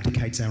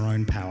abdicates our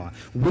own power.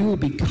 We will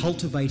be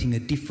cultivating a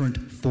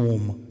different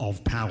form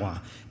of power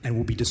and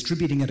we'll be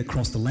distributing it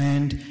across the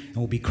land and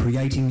we'll be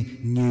creating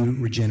new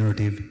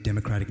regenerative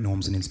democratic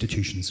norms and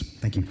institutions.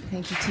 Thank you.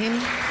 Thank you,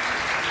 Tim.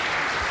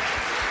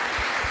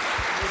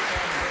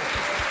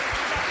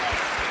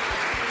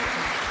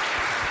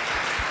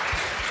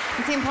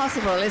 It's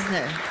impossible, isn't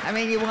it? I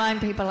mean, you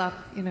wind people up,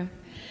 you know.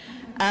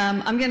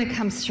 I'm going to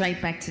come straight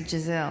back to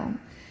Giselle.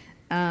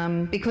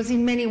 Because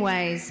in many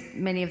ways,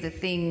 many of the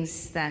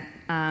things that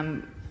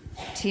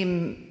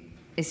Tim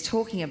is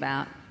talking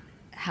about,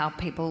 how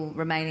people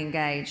remain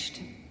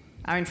engaged,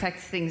 are in fact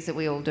things that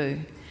we all do.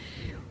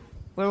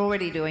 We're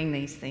already doing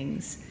these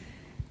things.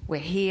 We're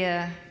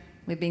here,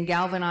 we've been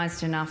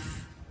galvanised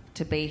enough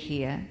to be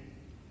here,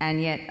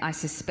 and yet I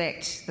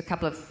suspect the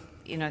couple of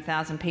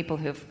 1,000 people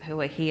who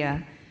are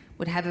here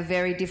would have a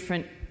very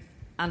different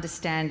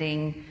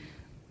understanding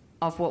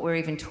of what we're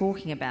even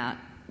talking about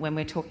when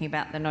we're talking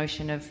about the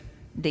notion of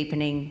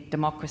deepening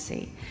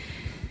democracy.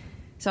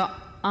 So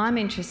I'm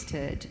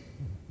interested,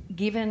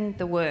 given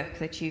the work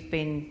that you've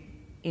been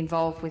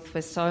involved with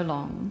for so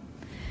long,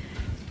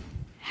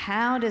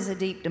 how does a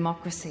deep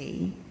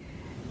democracy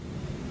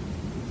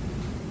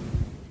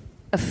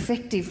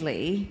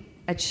effectively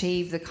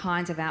achieve the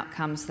kinds of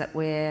outcomes that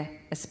we're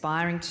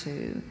aspiring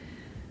to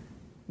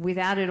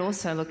without it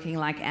also looking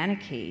like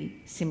anarchy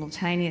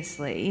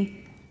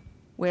simultaneously,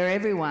 where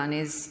everyone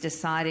is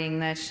deciding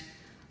that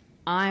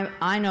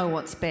I know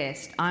what's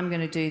best, I'm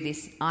going to do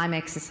this, I'm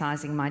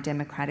exercising my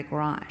democratic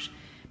right.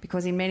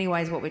 Because in many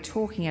ways what we're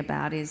talking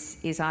about is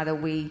either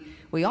we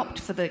opt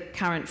for the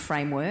current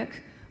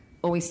framework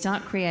or we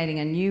start creating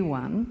a new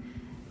one.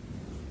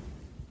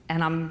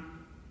 And I'm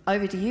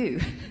over to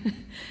you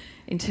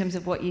in terms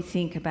of what you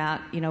think about,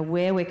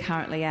 where we're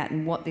currently at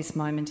and what this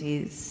moment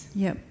is.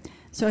 Yep.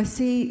 So I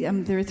see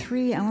there are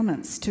 3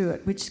 elements to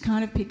it which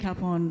kind of pick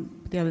up on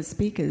the other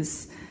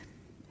speakers.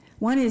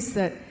 One is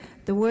that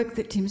the work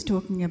that Tim's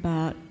talking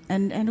about,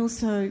 and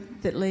also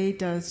that Lee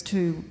does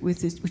too, with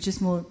this, which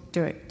is more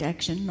direct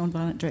action,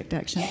 non-violent direct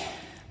action.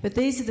 But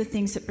these are the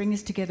things that bring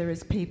us together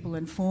as people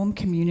and form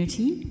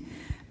community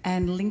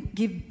and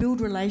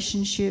build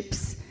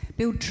relationships,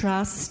 build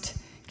trust,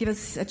 give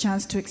us a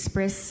chance to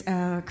express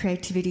our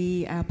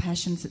creativity, our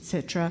passions,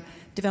 etc.,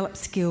 develop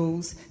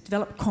skills,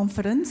 develop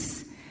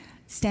confidence,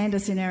 stand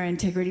us in our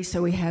integrity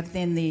so we have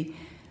then the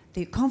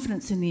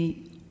confidence in the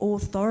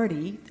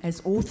authority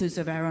as authors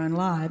of our own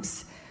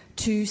lives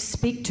to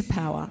speak to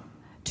power,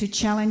 to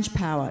challenge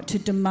power, to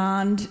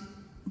demand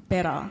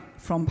better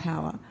from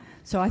power.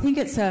 So I think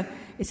it's an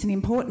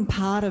important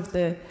part of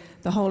the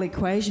whole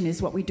equation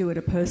is what we do at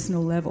a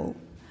personal level.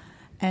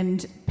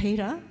 And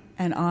Peter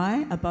and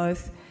I are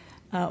both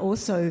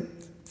also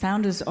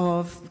founders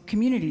of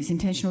communities,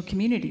 intentional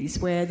communities,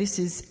 where this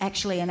is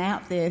actually an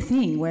out there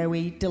thing, where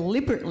we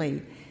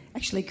deliberately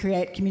actually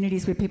create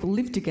communities where people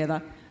live together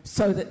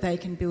so that they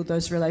can build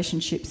those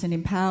relationships and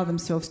empower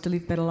themselves to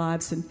live better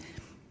lives and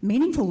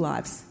meaningful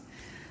lives.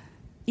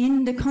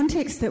 In the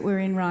context that we're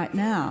in right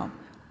now,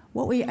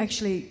 what we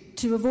actually,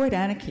 to avoid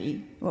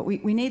anarchy, what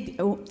we need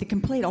the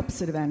complete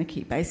opposite of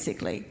anarchy,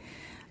 basically.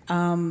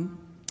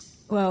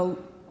 Well,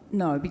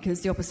 no,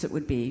 because the opposite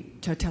would be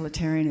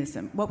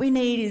totalitarianism. What we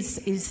need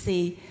is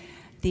the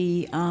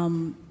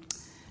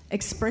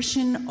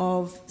expression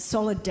of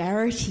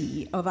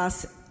solidarity of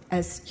us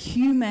as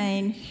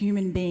humane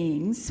human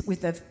beings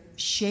with a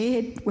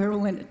shared, we're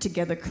all in it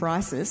together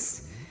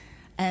crisis,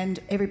 and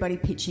everybody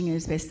pitching in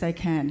as best they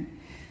can.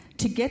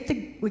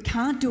 We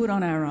can't do it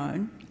on our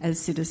own as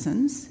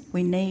citizens.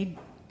 We need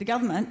the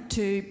government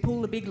to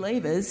pull the big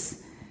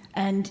levers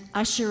and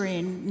usher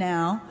in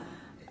now,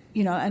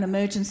 an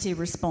emergency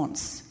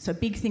response. So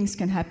big things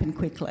can happen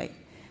quickly.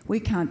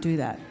 We can't do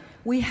that.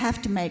 We have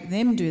to make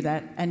them do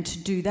that, and to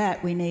do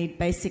that we need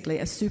basically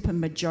a super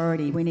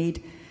majority. We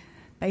need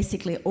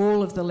basically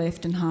all of the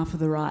left and half of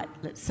the right,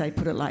 let's say,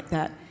 put it like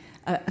that.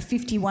 A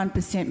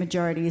 51%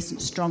 majority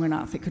isn't strong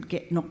enough. It could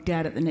get knocked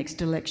out at the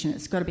next election.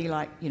 It's got to be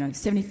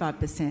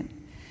 75%.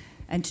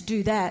 And to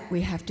do that,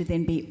 we have to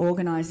then be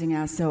organising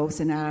ourselves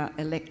and our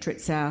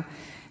electorates, our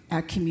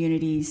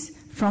communities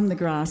from the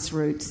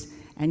grassroots,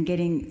 and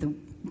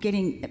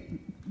getting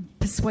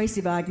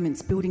persuasive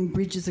arguments, building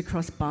bridges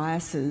across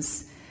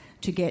biases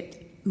to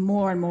get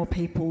more and more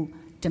people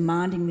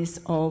demanding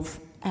this of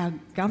our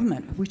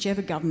government,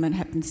 whichever government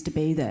happens to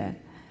be there.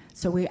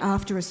 So we're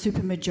after a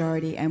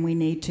supermajority, and we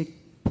need to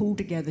pull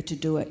together to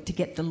do it, to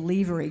get the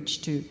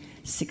leverage to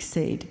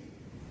succeed.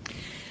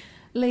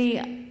 Lee,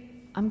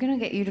 I'm going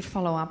to get you to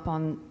follow up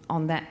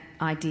on that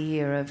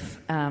idea of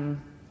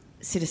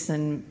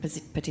citizen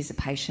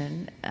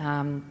participation.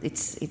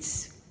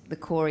 It's the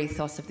core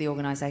ethos of the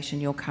organisation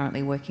you're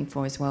currently working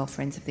for as well,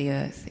 Friends of the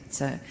Earth.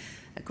 It's a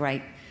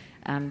great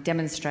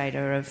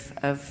demonstrator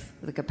of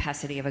the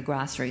capacity of a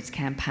grassroots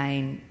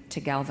campaign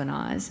to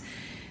galvanise.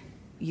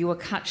 You were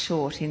cut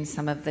short in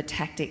some of the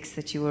tactics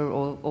that you were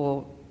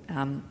or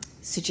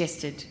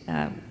suggested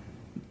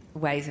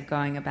ways of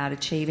going about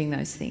achieving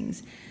those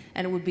things.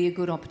 And it would be a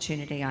good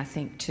opportunity, I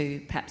think,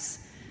 to perhaps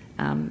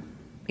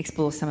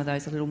explore some of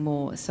those a little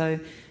more. So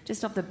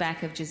just off the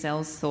back of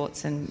Giselle's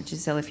thoughts, and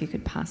Giselle, if you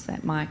could pass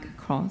that mic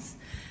across.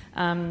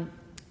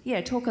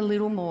 Talk a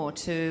little more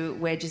to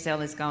where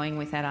Giselle is going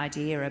with that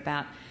idea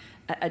about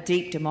a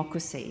deep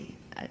democracy,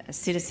 a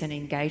citizen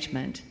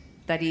engagement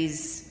that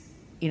is,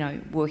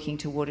 working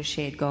toward a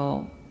shared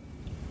goal.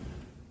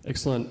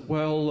 Excellent.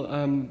 Well,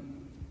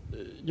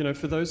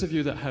 for those of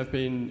you that have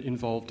been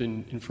involved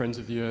in Friends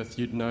of the Earth,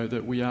 you'd know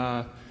that we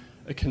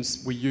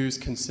use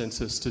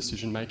consensus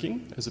decision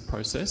making as a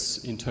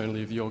process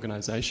internally of the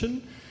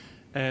organisation,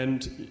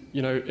 and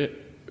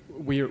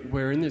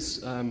we're in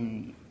this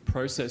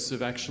process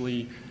of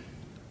actually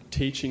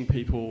teaching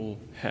people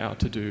how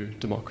to do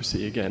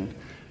democracy again.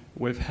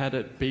 We've had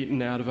it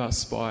beaten out of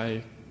us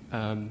by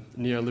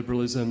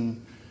neoliberalism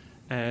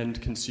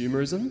and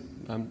consumerism.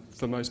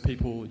 For most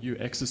people, you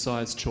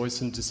exercise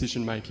choice and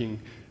decision making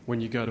when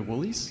you go to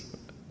Woolies,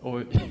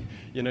 or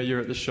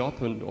you're at the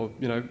shop, or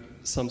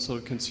some sort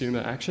of consumer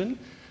action.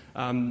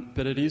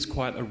 But it is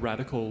quite a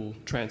radical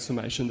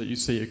transformation that you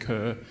see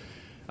occur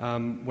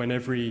when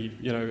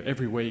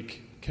every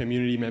week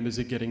community members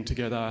are getting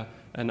together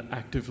and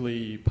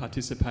actively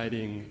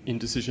participating in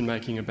decision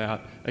making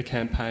about a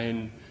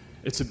campaign,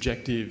 its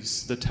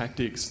objectives, the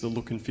tactics, the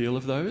look and feel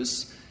of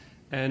those.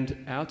 And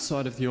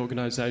outside of the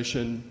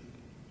organisation,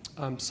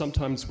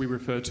 sometimes we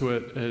refer to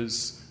it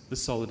as the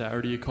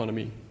solidarity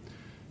economy.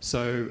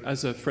 So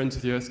as a Friends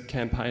of the Earth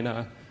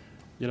campaigner,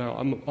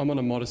 I'm on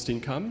a modest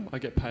income. I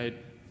get paid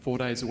 4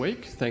 days a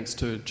week thanks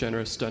to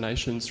generous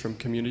donations from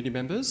community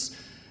members.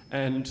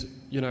 And,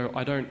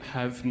 I don't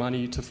have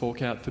money to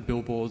fork out for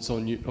billboards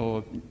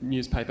or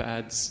newspaper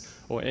ads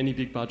or any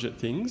big budget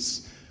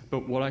things.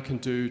 But what I can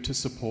do to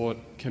support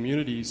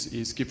communities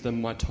is give them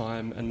my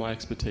time and my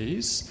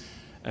expertise.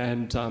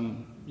 And,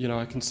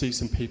 I can see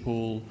some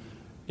people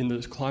in the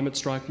climate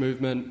strike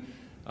movement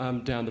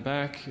down the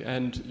back,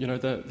 and,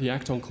 the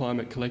Act on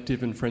Climate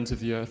Collective and Friends of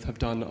the Earth have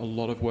done a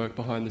lot of work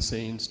behind the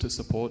scenes to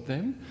support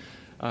them.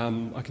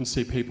 I can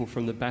see people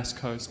from the Bass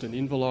Coast and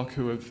Inverloch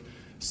who have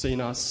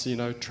seen us,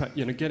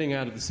 getting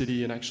out of the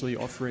city and actually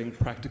offering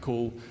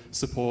practical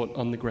support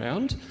on the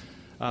ground.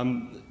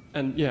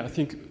 I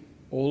think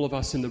all of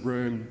us in the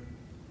room,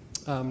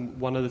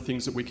 one of the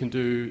things that we can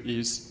do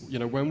is,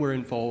 when we're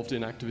involved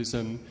in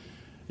activism,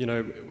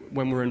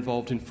 when we're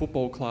involved in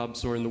football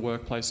clubs or in the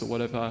workplace or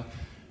whatever,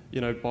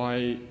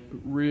 by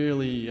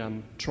really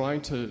trying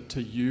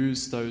to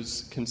use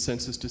those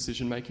consensus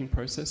decision-making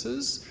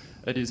processes,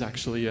 it is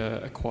actually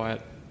a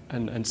quiet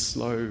and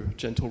slow,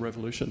 gentle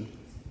revolution.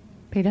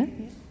 Peter?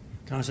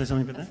 Can I say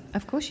something about that?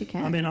 Of course you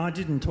can. I mean, I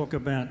talked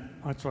about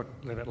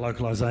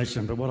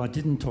localisation, but what I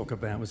didn't talk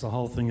about was the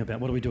whole thing about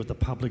what do we do at the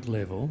public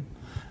level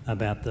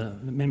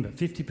remember,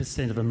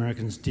 50% of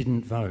Americans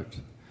didn't vote.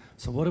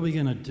 So what are we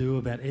going to do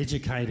about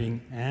educating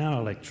our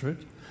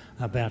electorate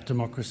about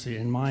democracy?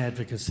 And my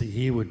advocacy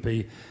here would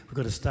be we've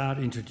got to start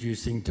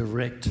introducing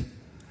direct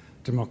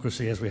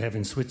democracy as we have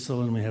in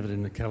Switzerland, we have it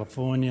in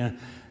California,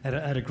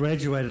 at a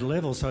graduated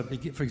level. So,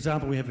 for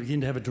example, we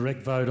begin to have a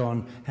direct vote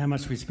on how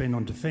much we spend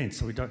on defence.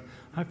 So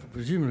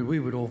presumably we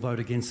would all vote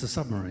against the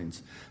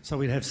submarines. So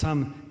we'd have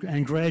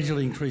and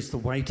gradually increase the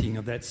weighting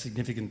of that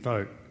significant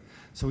vote.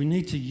 So we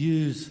need to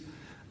use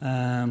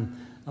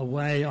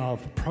a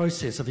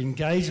process of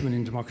engagement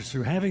in democracy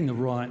through having the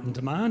right and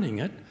demanding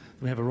it.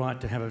 We have a right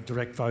to have a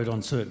direct vote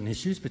on certain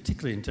issues,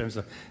 particularly in terms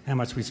of how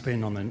much we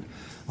spend on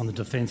the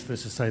defence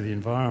versus, say, the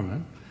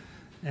environment.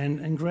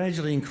 and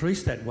gradually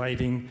increase that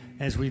weighting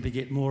as we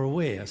get more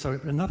aware. So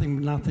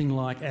nothing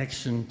like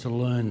action to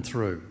learn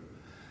through.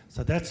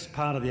 So that's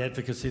part of the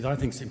advocacy that I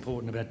think is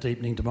important about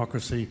deepening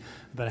democracy,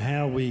 about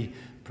how we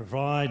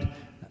provide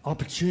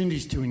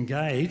opportunities to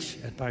engage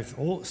at both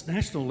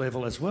national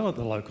level as well as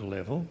the local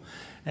level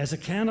as a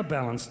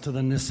counterbalance to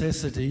the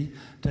necessity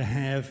to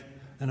have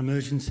an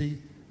emergency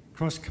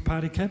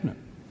cross-party cabinet.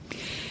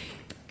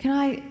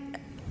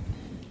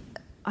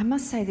 I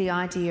must say the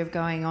idea of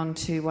going on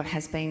to what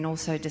has been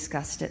also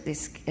discussed at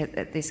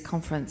this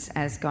conference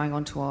as going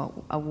on to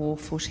a war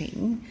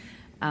footing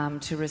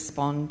to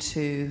respond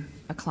to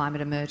a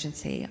climate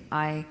emergency,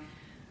 I,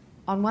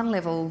 on one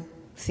level,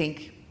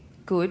 think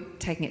good,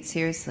 taking it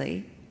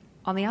seriously.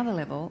 On the other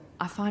level,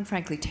 I find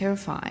frankly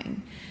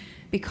terrifying,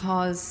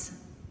 because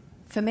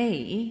for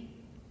me,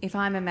 if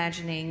I'm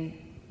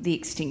imagining the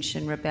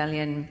Extinction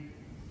Rebellion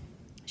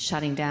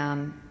shutting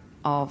down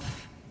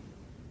of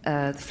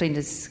the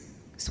Flinders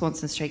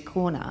Swanston Street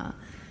corner,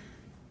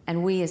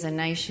 and we as a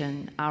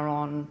nation are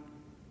on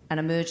an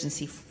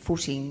emergency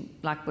footing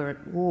like we're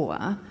at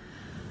war,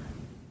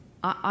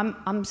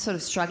 I'm sort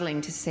of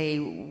struggling to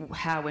see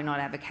how we're not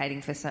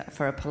advocating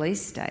for a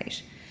police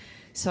state.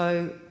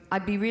 So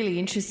I'd be really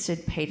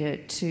interested, Peter,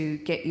 to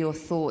get your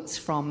thoughts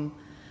from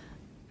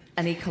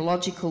an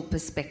ecological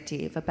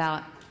perspective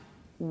about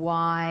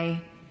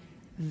why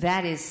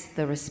that is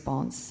the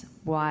response,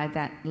 why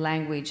that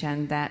language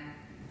and that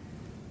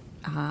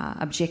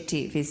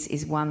objective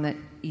is one that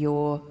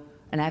you're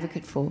an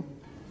advocate for.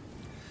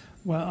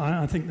 Well,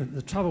 I think that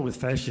the trouble with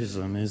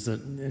fascism is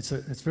that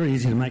it's very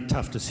easy to make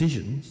tough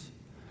decisions,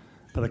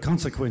 but the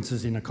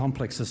consequences in a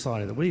complex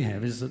society that we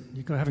have is that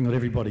haven't got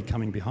everybody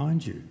coming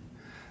behind you.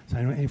 So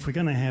if we're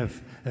going to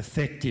have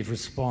effective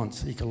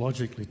response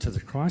ecologically to the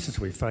crisis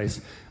we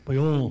face, we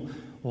all,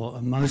 or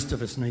most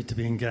of us, need to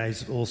be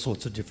engaged at all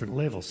sorts of different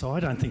levels. So I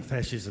don't think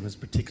fascism is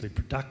particularly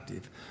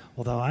productive,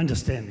 although I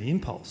understand the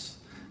impulse.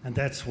 And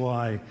that's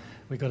why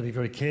we've got to be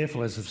very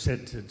careful, as I've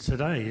said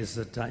today, is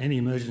that any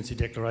emergency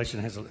declaration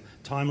has a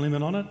time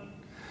limit on it.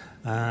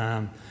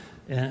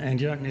 And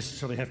you don't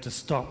necessarily have to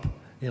stop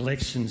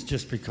elections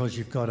just because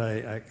you've got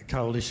a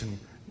coalition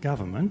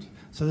government.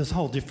 So there's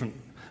whole different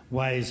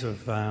ways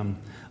of,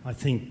 I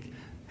think,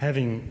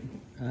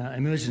 having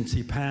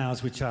emergency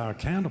powers which are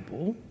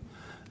accountable.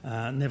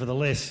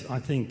 Nevertheless, I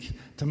think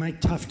to make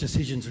tough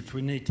decisions which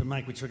we need to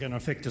make, which are going to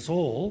affect us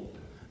all,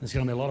 there's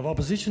going to be a lot of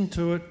opposition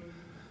to it,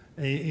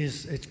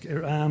 is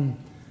going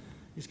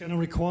to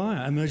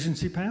require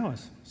emergency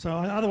powers. So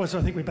otherwise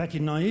I think we're back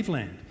in naive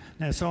land.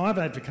 Now, so I've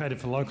advocated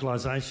for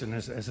localisation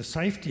as a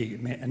safety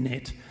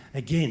net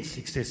against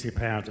excessive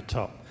power at the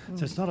top.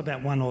 So it's not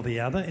about one or the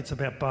other, it's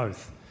about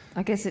both.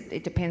 I guess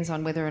it depends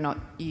on whether or not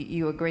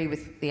you agree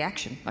with the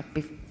action. Like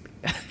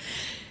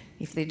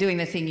if they're doing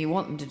the thing you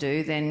want them to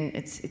do, then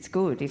it's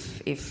good.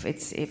 If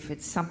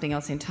it's something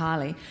else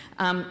entirely,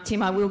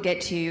 Tim, I will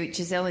get to you.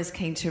 Giselle is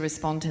keen to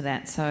respond to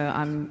that, so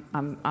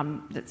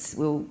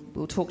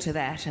we'll talk to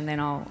that, and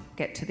then I'll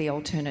get to the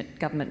alternate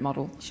government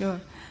model.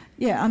 Sure.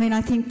 Yeah, I mean,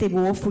 I think the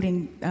war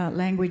footing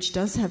language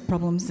does have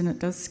problems, and it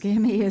does scare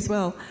me as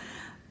well,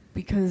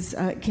 because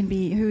it can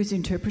be who's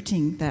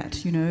interpreting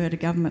that, at a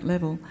government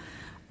level.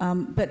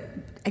 But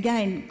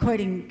again,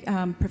 quoting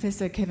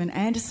Professor Kevin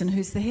Anderson,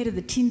 who's the head of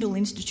the Tyndall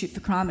Institute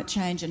for Climate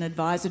Change and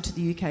advisor to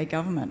the UK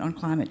government on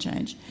climate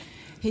change,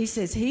 he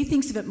says he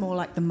thinks of it more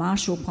like the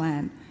Marshall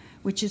Plan,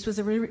 which was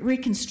a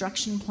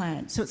reconstruction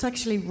plan. So it's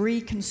actually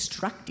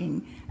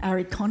reconstructing our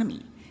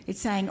economy.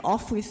 It's saying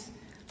off with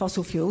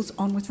fossil fuels,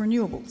 on with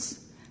renewables.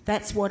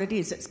 That's what it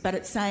is. But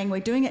it's saying we're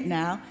doing it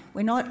now.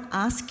 We're not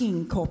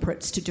asking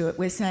corporates to do it.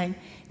 We're saying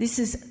this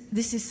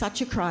is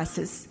such a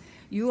crisis.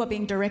 You are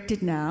being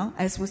directed now,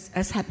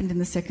 as happened in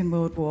the Second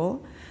World War,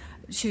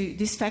 to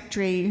this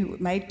factory who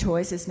made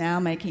toys is now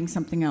making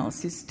something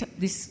else.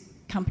 This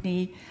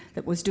company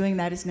that was doing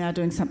that is now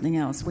doing something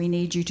else. We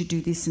need you to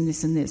do this and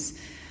this and this.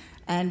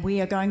 And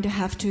we are going to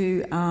have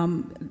to,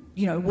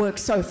 work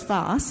so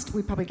fast,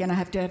 we're probably going to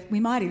have, we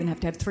might even have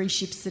to have 3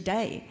 shifts a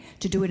day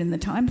to do it in the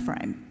time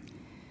frame.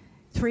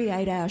 3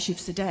 8-hour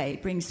shifts a day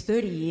brings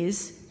 30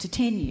 years to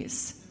 10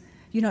 years,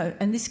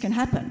 and this can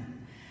happen.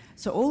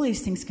 So all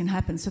these things can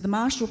happen. So the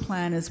Marshall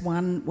Plan is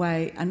one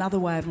way, another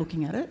way of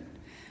looking at it.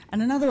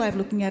 And another way of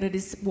looking at it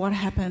is what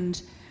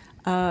happened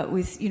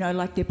with,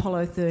 like the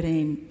Apollo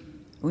 13,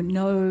 or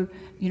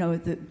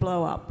the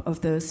blow-up of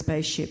the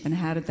spaceship and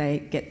how did they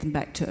get them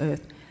back to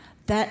Earth.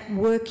 That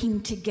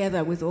working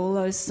together with all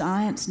those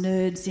science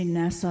nerds in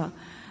NASA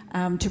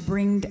to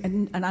bring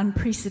an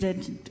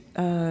unprecedented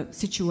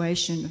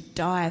situation,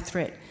 dire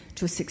threat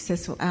to a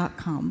successful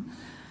outcome,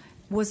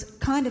 was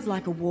kind of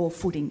like a war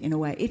footing in a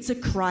way. It's a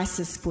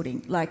crisis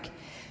footing.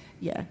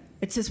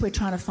 It's just we're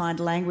trying to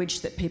find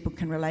language that people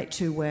can relate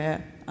to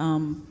where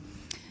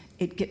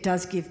it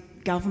does give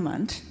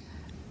government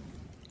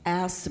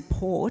our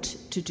support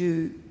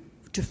to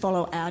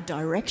follow our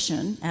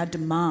direction, our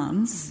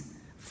demands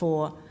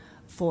for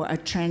a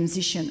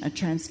transition, a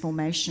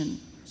transformation.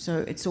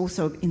 So it's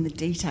also in the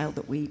detail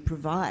that we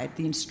provide,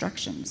 the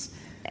instructions.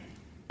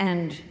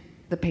 And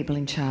the people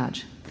in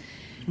charge,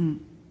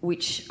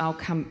 which I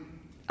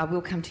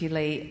will come to you,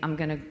 Lee. I'm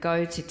going to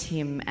go to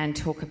Tim and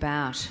talk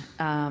about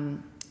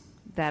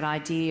that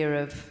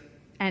idea of,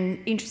 and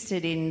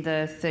interested in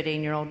the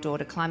 13-year-old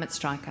daughter climate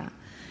striker,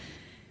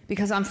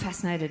 because I'm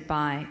fascinated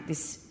by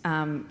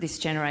this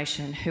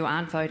generation who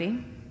aren't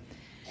voting,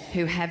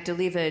 who have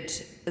delivered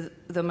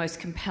the most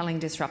compelling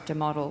disruptor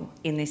model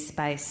in this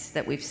space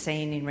that we've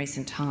seen in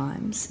recent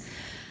times,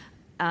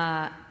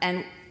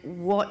 and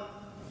what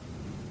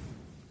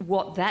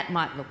that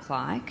might look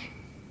like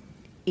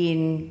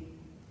in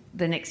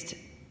the next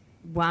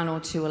one or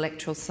two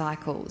electoral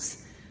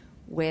cycles,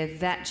 where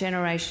that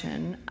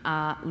generation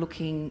are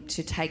looking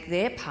to take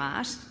their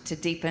part to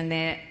deepen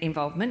their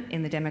involvement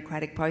in the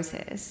democratic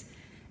process,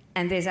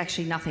 and there's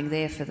actually nothing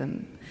there for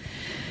them.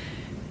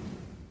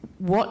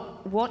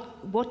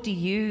 What do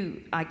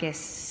you, I guess,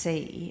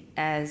 see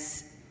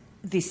as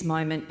this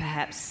moment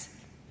perhaps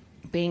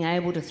being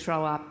able to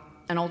throw up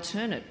an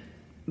alternate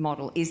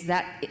model?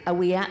 Are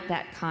we at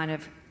that kind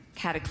of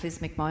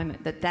cataclysmic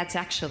moment that's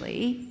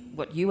actually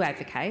what you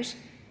advocate?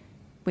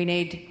 We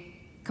need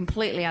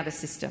completely other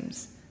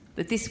systems,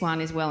 but this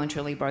one is well and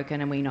truly broken,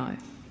 and we know.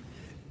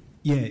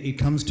 Yeah, it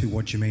comes to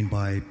what you mean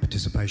by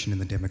participation in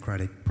the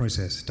democratic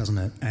process, doesn't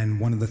it? And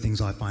one of the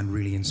things I find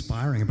really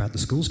inspiring about the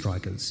school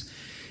strikers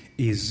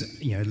is,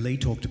 Lee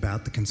talked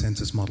about the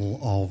consensus model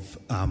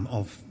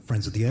of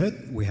Friends of the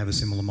Earth. We have a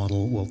similar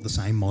model, well, the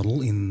same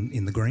model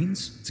in the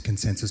Greens. It's a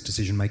consensus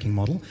decision-making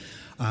model.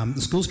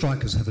 The school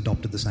strikers have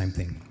adopted the same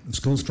thing. The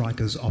school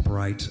strikers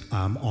operate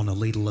on a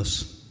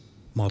leaderless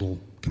model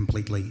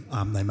completely.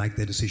 They make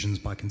their decisions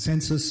by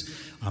consensus,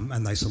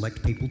 and they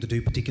select people to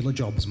do particular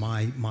jobs.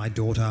 My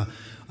daughter,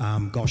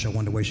 gosh, I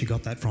wonder where she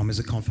got that from, is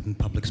a confident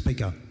public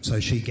speaker.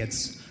 So she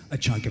gets a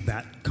chunk of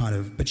that kind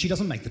of, but she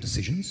doesn't make the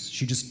decisions.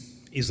 She just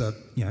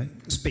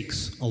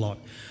speaks a lot.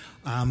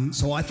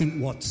 So I think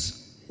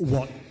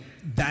what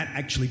that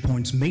actually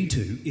points me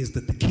to is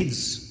that the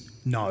kids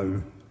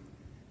know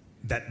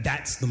that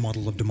that's the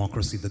model of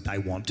democracy that they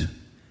want.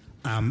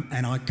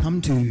 And I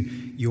come to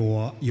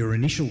your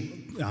initial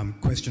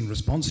question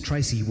response,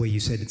 Tracy, where you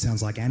said it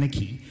sounds like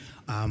anarchy.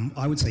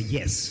 I would say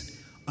yes.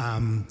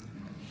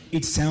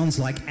 It sounds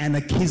like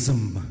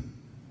anarchism,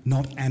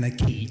 not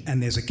anarchy,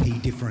 and there's a key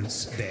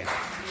difference there.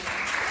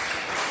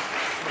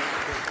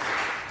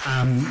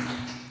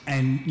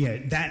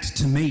 That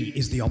to me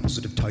is the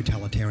opposite of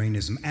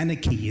totalitarianism.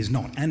 Anarchy is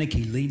not.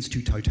 Anarchy leads to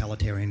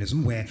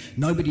totalitarianism, where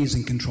nobody is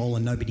in control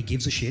and nobody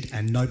gives a shit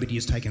and nobody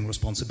is taking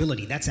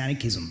responsibility. That's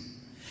anarchism.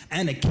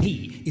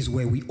 Anarchy is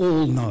where we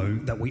all know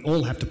that we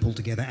all have to pull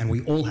together and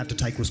we all have to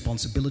take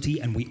responsibility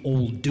and we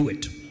all do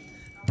it.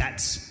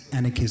 That's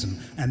anarchism.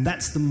 And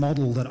that's the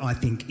model that I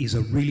think is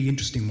a really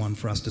interesting one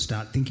for us to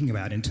start thinking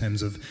about in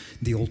terms of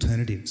the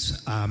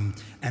alternatives.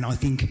 And I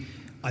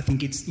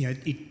think it's,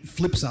 it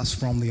flips us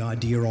from the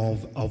idea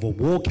of a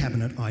war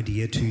cabinet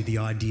idea to the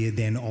idea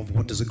then of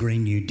what does a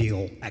Green New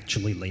Deal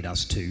actually lead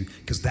us to,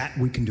 because that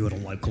we can do at a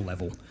local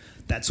level.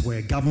 That's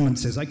where government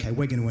says, okay,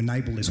 we're going to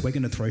enable this, we're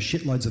going to throw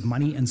shitloads of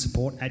money and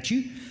support at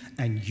you,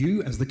 and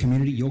you as the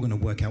community, you're going to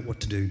work out what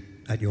to do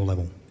at your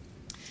level.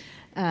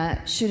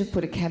 Should have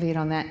put a caveat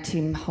on that.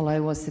 Tim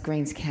Hollow was the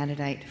Greens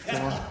candidate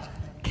for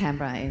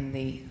Canberra in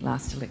the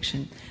last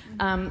election.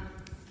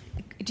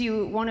 Do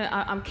you want to...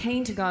 I'm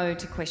keen to go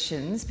to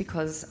questions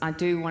because I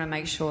do want to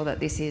make sure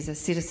that this is a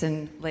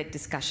citizen-led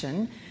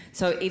discussion.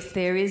 So if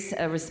there is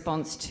a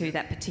response to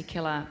that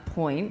particular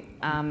point,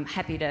 I'm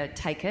happy to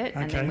take it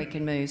and then we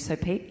can move. So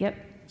Pete, yep.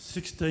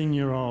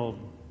 16-year-old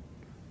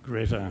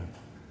Greta.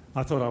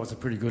 I thought I was a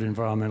pretty good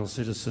environmental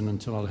citizen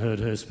until I heard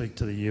her speak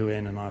to the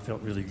UN, and I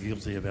felt really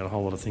guilty about a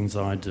whole lot of things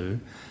I do.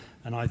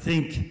 And I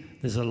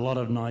think there's a lot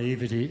of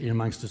naivety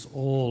amongst us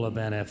all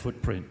about our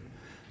footprint.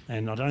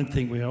 And I don't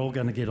think we're all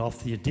going to get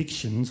off the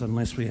addictions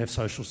unless we have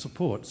social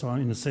support. So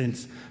in a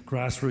sense,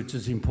 grassroots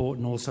is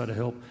important also to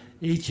help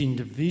each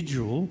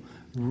individual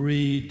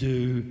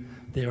redo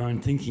their own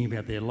thinking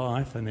about their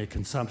life and their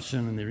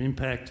consumption and their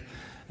impact,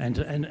 and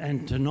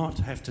to not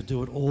have to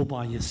do it all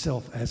by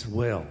yourself as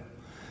well.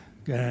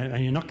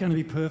 And you're not going to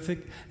be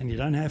perfect, and you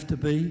don't have to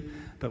be,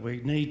 but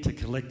we need to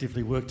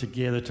collectively work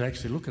together to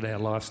actually look at our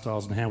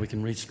lifestyles and how we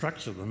can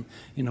restructure them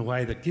in a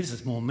way that gives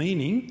us more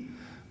meaning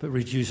but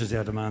reduces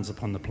our demands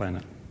upon the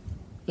planet.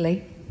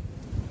 Lee?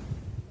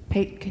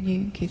 Pete, can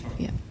you give...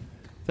 Yeah.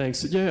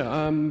 Thanks.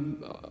 Yeah,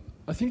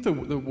 I think the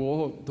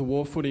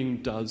war footing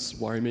does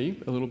worry me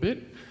a little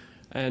bit,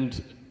 and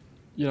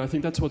I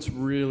think that's what's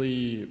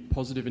really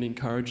positive and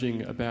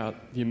encouraging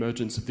about the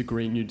emergence of the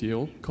Green New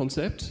Deal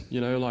concept.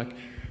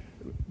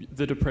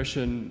 The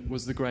Depression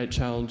was the great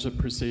challenge that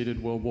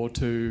preceded World War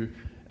II,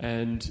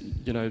 and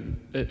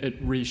it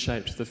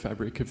reshaped the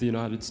fabric of the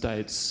United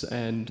States,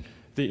 and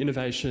the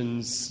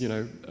innovations,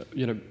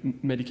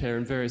 Medicare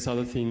and various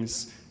other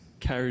things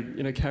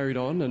carried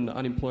on, and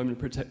unemployment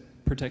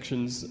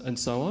protections and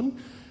so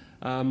on.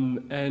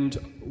 And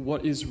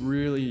what is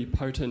really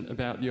potent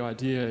about the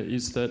idea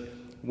is that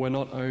we're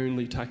not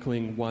only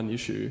tackling one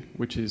issue,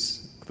 which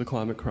is the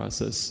climate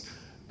crisis,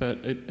 but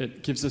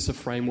it gives us a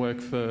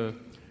framework for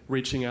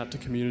reaching out to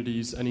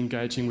communities and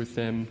engaging with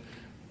them,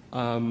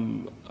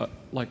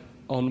 like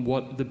on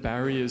what the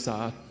barriers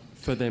are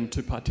for them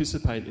to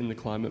participate in the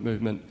climate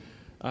movement.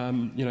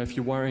 If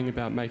you're worrying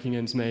about making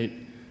ends meet,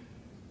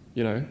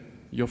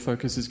 your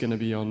focus is going to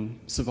be on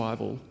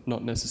survival,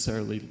 not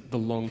necessarily the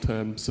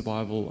long-term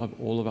survival of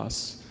all of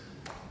us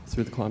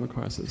through the climate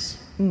crisis.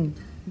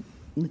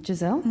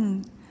 Giselle?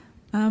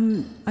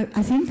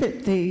 I think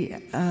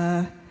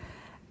that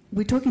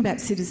we're talking about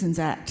Citizens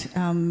Act.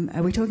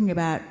 Are we talking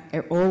about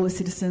all the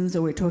citizens,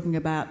 or we're talking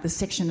about the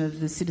section of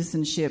the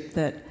citizenship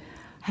that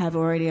have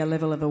already a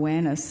level of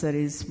awareness that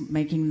is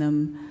making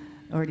them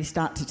already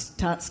start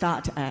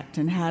to act,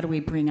 and how do we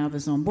bring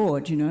others on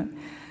board,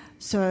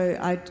 So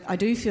I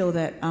do feel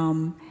that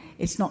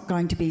it's not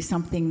going to be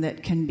something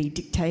that can be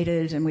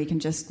dictated and we can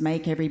just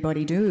make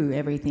everybody do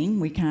everything.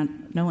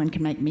 No one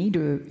can make me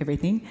do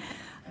everything.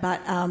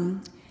 But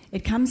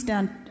it comes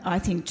down, I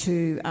think,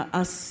 to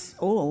us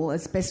all,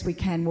 as best we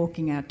can,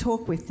 walking our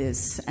talk with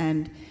this,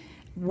 and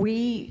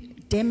we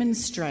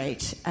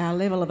demonstrate our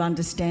level of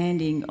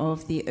understanding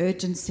of the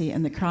urgency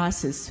and the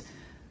crisis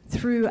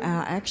through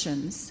our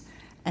actions.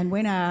 And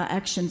when our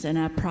actions and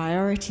our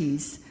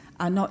priorities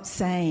are not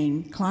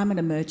saying climate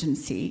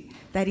emergency,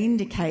 that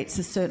indicates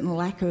a certain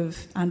lack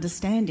of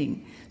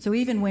understanding. So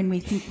even when we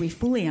think we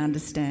fully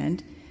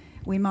understand,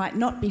 we might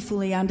not be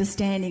fully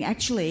understanding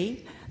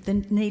actually the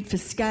need for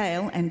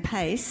scale and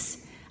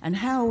pace, and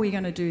how are we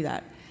going to do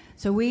that?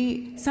 So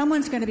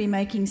someone's going to be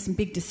making some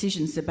big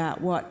decisions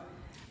about what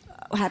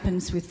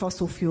happens with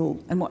fossil fuel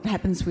and what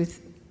happens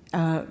with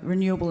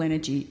renewable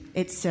energy,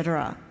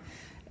 etc.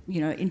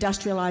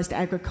 Industrialised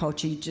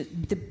agriculture,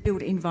 the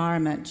built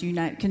environment,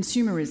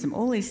 consumerism,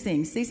 all these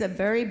things. These are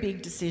very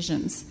big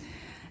decisions.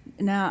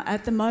 Now,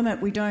 at the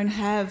moment, we don't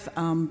have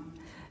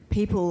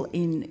people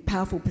in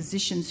powerful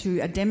positions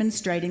who are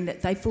demonstrating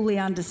that they fully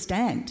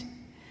understand.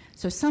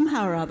 So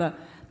somehow or other,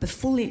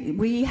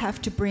 we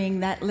have to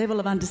bring that level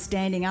of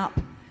understanding up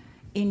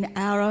in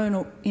our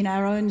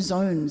own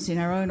zones, in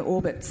our own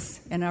orbits,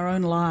 in our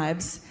own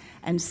lives,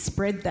 and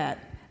spread that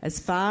as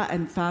far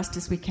and fast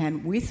as we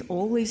can with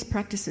all these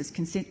practices.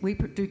 We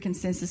do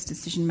consensus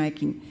decision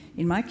making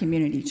in my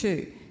community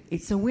too.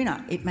 It's a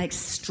winner. It makes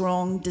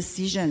strong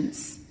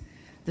decisions.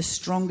 The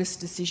strongest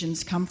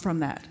decisions come from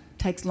that.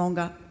 Takes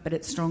longer, but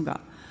it's stronger.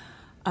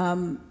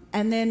 And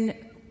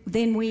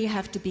then we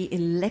have to be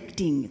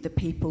electing the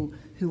people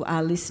who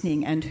are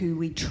listening and who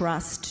we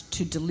trust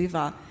to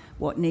deliver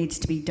what needs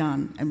to be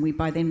done. And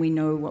by then we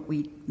know what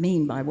we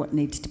mean by what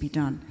needs to be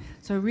done.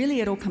 So really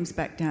it all comes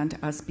back down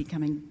to us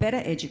becoming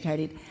better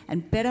educated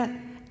and better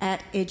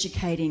at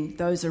educating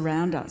those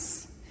around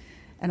us.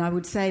 And I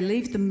would say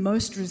leave the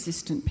most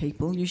resistant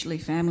people, usually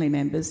family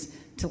members,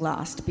 to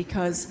last,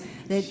 because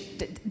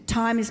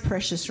time is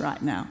precious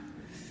right now.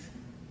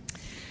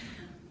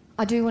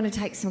 I do want to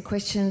take some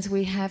questions.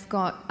 We have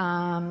got,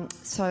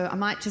 so I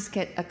might just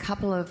get a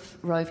couple of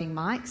roving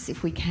mics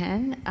if we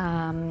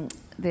can.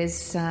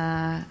 There's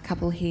a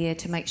couple here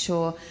to make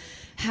sure.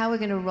 How we're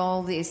going to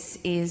roll this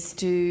is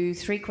do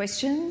 3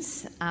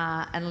 questions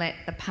and let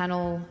the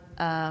panel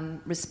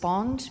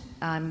respond,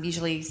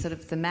 usually sort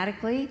of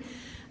thematically,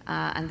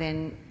 and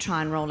then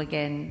try and roll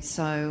again.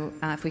 So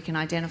if we can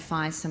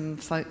identify some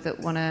folk that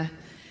want to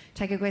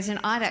take a question.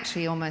 I'd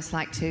actually almost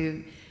like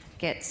to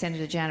get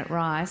Senator Janet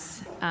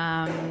Rice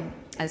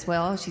as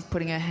well. She's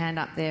putting her hand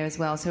up there as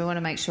well. So we want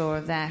to make sure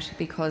of that,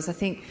 because I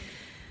think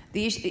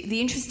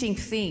the interesting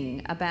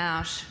thing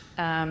about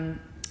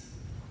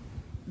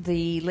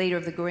the leader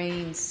of the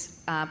Greens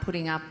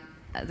putting up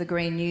the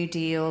Green New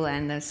Deal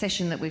and the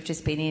session that we've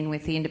just been in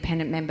with the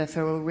independent member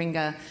for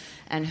Warringah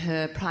and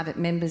her private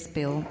members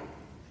bill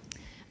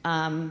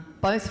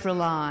both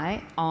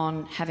rely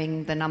on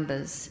having the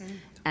numbers.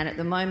 And at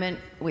the moment,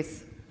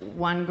 with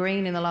one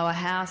Green in the lower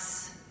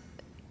house,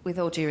 with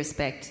all due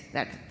respect,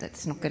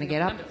 that's not going to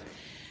get up.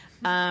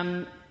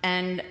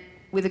 And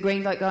with a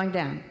Green vote going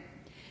down.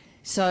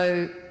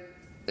 So,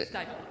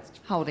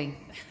 holding.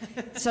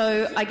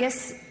 So I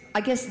guess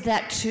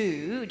that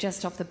too,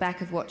 just off the back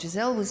of what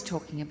Giselle was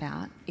talking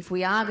about, if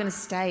we are going to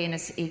stay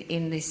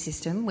in this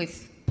system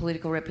with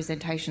political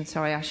representation,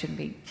 sorry, I shouldn't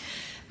be.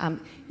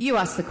 You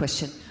ask the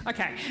question.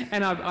 Okay,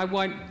 and I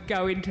won't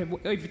go into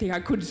everything I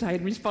could say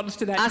in response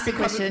to that. Ask the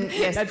question,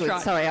 yes, that's good.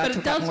 Right. Sorry, I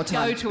took up more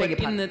time. But it does go to it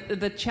in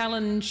the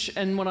challenge,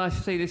 and what I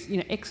see this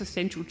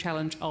existential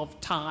challenge of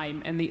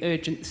time and the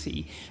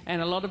urgency.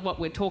 And a lot of what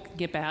we're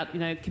talking about,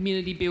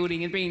 community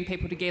building and bringing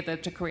people together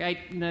to create,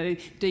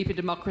 deeper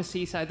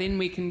democracy, so then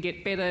we can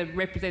get better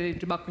representative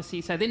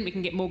democracy, so then we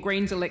can get more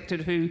Greens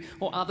elected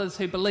or others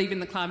who believe in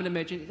the climate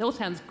emergency. It all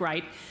sounds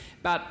great.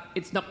 But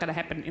it's not going to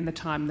happen in the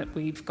time that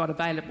we've got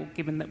available,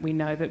 given that we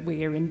know that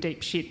we are in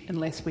deep shit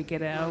unless we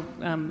get our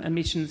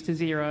emissions to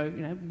zero,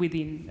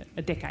 within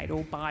a decade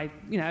or by,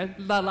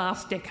 the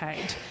last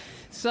decade.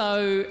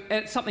 So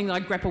it's something that I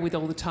grapple with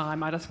all the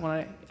time. I just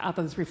want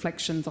others'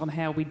 reflections on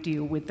how we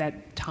deal with that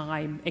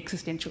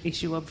existential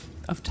issue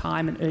of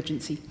time and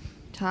urgency.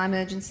 Time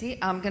urgency.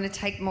 I'm going to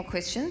take more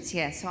questions.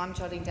 Yeah, so I'm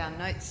jotting down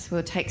notes.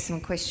 We'll take some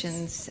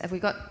questions. Have we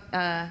got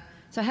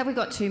So have we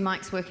got 2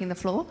 mics working the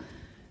floor?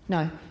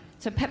 No.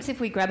 So perhaps if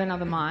we grab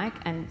another mic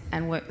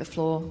and work the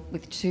floor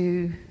with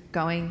 2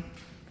 going.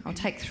 I'll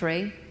take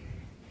 3.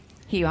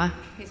 Here you are.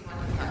 Here's one.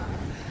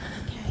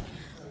 Okay.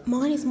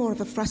 Mine is more of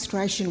a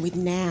frustration with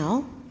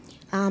now.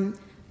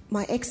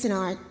 My ex and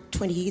I,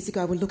 20 years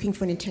ago, were looking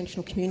for an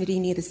intentional community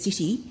near the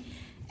city,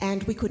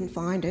 and we couldn't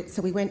find it,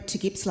 so we went to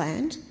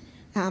Gippsland.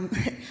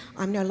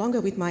 I'm no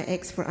longer with my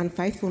ex for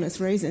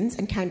unfaithfulness reasons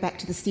and came back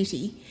to the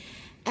city.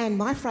 And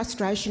my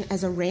frustration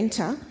as a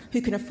renter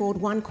who can afford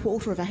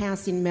 1/4 of a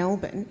house in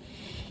Melbourne,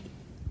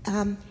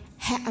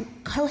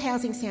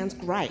 co-housing sounds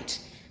great,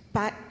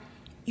 but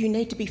you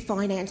need to be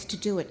financed to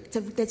do it.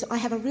 So I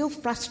have a real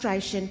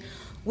frustration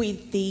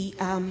with the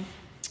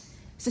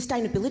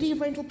sustainability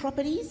of rental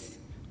properties,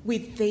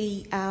 with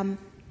the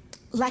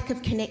lack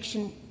of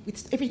connection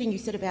with everything you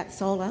said about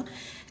solar.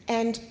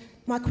 And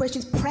my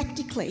question is,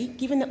 practically,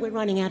 given that we're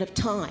running out of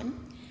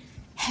time,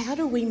 how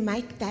do we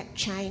make that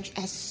change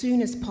as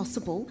soon as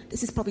possible?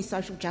 This is probably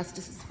social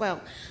justice as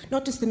well,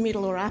 not just the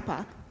middle or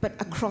upper, but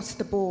across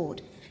the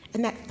board.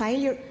 And that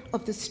failure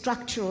of the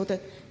structure, or the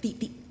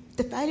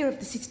failure of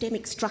the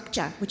systemic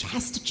structure, which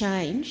has to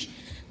change,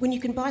 when you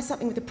can buy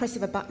something with the press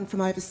of a button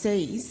from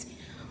overseas.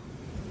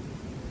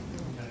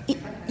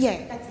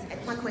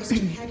 That's my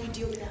question. How do you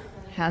deal with that?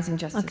 Housing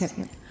justice. Okay.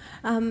 Yeah.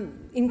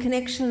 In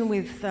connection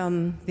with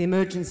the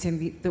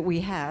emergency that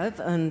we have,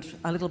 and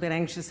a little bit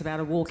anxious about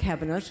a war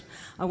cabinet,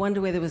 I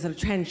wonder whether there was a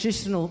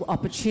transitional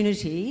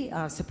opportunity,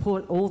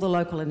 support all the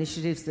local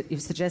initiatives that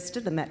you've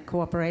suggested and that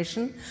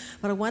cooperation,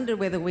 but I wonder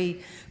whether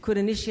we could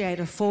initiate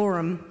a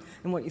forum,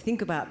 and what you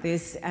think about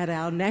this, at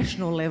our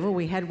national level.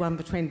 We had one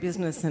between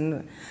business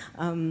and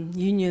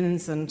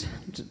unions and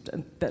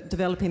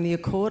developing the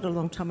Accord a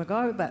long time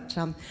ago, but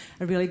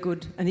a really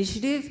good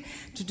initiative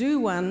to do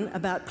one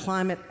about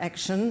climate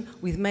action,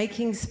 with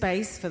making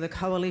space for the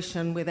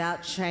coalition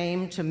without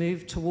shame to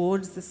move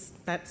towards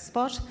that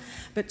spot,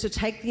 but to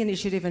take the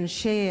initiative and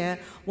share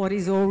what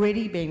is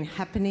already been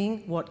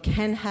happening, what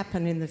can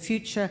happen in the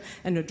future,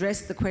 and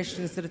address the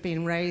questions that have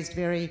been raised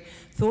very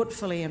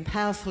thoughtfully and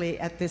powerfully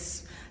at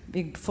this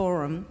big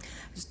forum,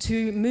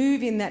 to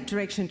move in that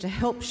direction to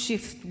help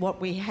shift what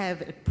we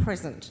have at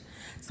present.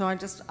 So I'm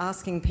just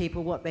asking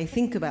people what they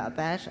think about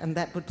that, and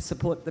that would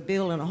support the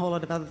bill and a whole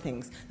lot of other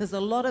things. There's a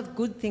lot of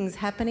good things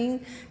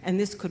happening, and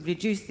this could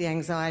reduce the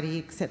anxiety,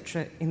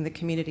 etc., in the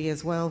community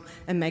as well,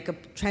 and make a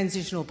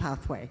transitional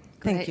pathway.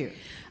 Great. Thank you.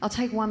 I'll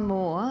take one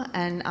more,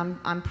 and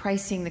I'm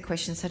pricing the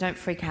question, so don't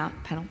freak out,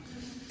 panel.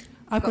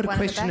 I've got a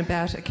question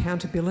about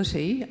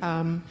accountability.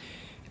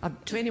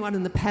 To anyone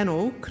in the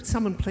panel, could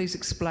someone please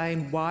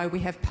explain why we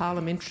have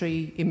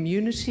parliamentary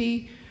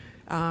immunity?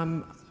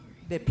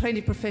 There are plenty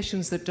of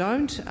professions that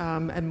don't,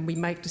 and we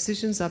make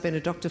decisions. I've been a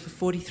doctor for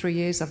 43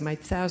 years. I've made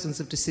thousands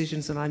of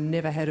decisions, and I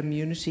never had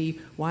immunity.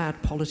 Why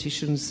aren't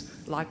politicians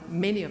like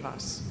many of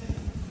us?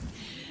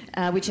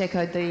 Which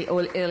echoed the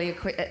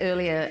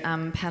earlier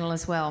panel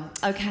as well.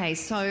 Okay,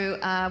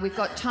 so we've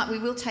got time. We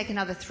will take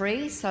another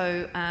 3,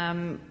 so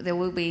there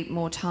will be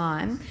more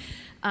time.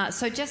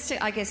 So just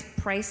to, I guess,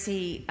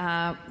 précis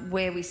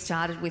where we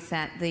started with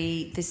that,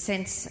 the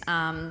sense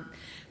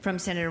from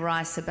Senator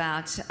Rice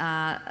about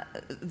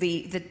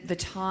the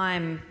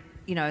time,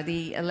 you know,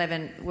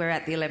 we're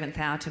at the 11th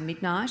hour to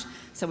midnight,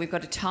 so we've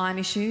got a time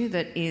issue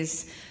that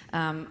is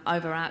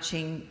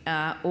overarching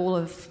all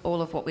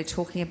of what we're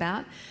talking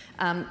about.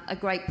 A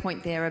great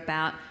point there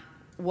about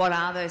what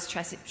are those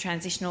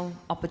transitional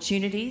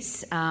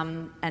opportunities,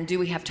 and do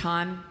we have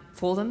time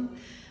for them?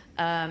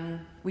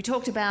 We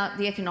talked about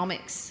the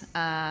economics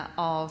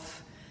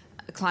of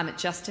climate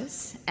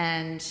justice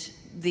and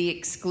the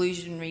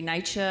exclusionary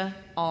nature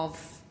of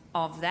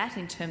that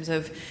in terms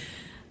of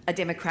a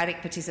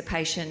democratic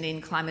participation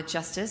in climate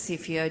justice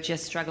if you're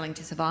just struggling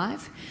to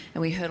survive.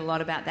 And we heard a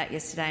lot about that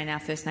yesterday in our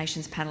First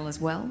Nations panel as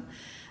well.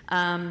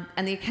 And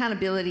the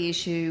accountability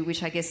issue,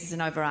 which I guess is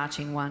an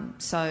overarching one.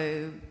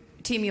 So,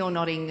 Tim, you're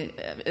nodding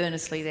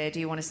earnestly there. Do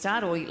you want to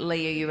start, or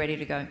Lee, are you ready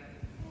to go?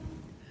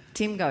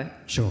 Tim, go.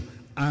 Sure.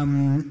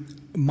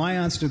 My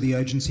answer to the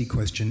urgency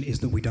question is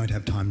that we don't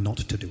have time not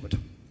to do it,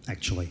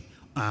 actually,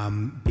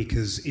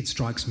 because it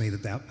strikes me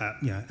that,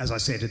 as I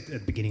said at the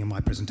beginning of my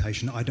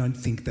presentation, I don't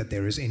think that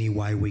there is any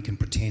way we can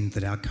pretend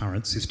that our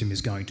current system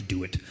is going to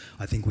do it.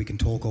 I think we can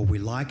talk all we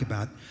like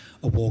about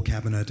a war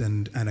cabinet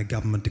and a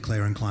government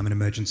declaring climate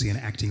emergency and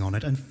acting on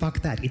it, and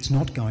fuck that, it's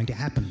not going to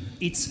happen.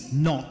 It's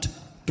not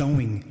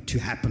going to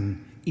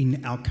happen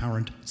in our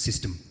current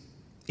system.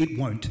 It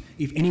won't.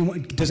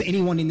 Does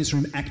anyone in this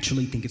room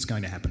actually think it's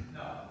going to happen?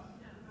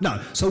 No.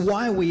 So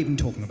why are we even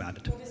talking about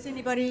it? Does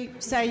anybody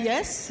say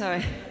yes?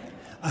 Sorry.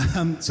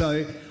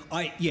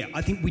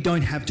 I think we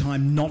don't have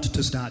time not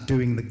to start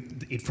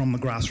doing it from the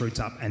grassroots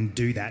up and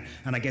do that.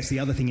 And I guess the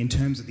other thing in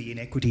terms of the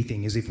inequity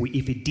thing is if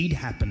it did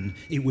happen,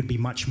 it would be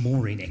much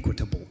more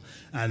inequitable.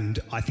 And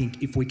I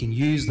think if we can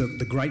use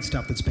the great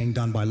stuff that's being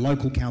done by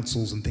local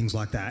councils and things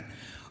like that,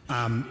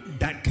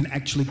 that can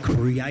actually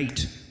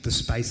create the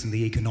space and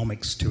the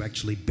economics to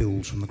actually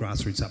build from the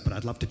grassroots up. But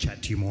I'd love to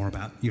chat to you more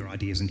about your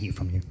ideas and hear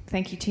from you.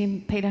 Thank you,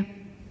 Tim. Peter?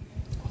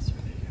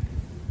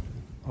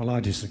 Well, I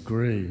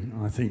disagree.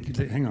 I think,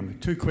 hang on,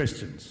 2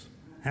 questions.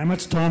 How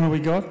much time have we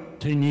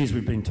got? 10 years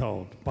we've been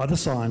told by the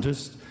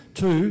scientists.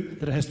 2,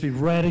 that it has to be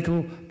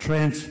radical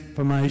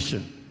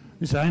transformation.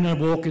 This ain't a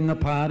walk in the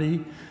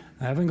party.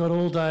 I haven't got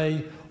all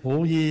day,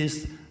 all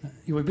years.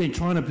 We've been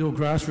trying to build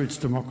grassroots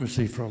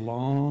democracy for a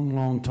long,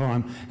 long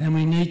time, and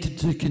we need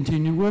to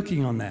continue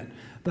working on that.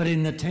 But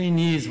in the 10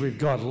 years we've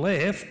got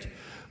left,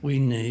 we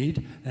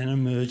need an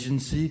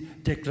emergency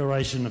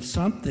declaration of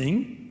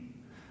something,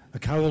 a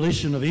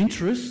coalition of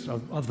interests,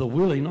 of the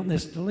willing, not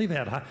necessarily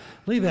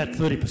leave out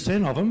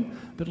 30% of them,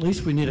 but at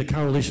least we need a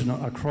coalition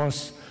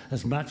across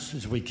as much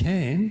as we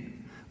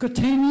can. We've got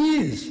 10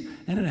 years,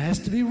 and it has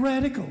to be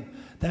radical.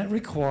 That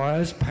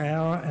requires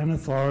power and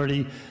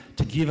authority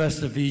to give us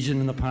the vision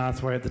and the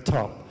pathway at the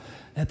top.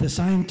 At the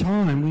same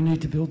time, we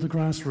need to build the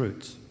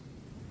grassroots.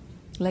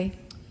 Lee?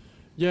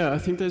 Yeah, I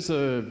think there's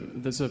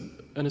an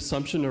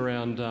assumption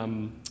around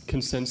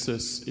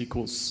consensus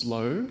equals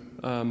slow,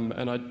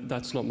 and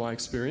that's not my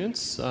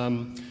experience.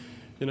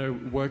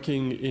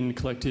 Working in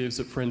collectives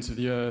at Friends of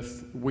the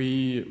Earth,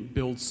 we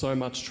build so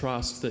much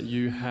trust that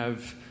you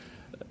have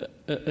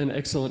an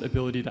excellent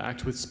ability to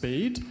act with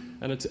speed,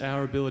 and it's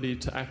our ability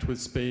to act with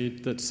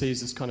speed that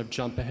sees us kind of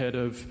jump ahead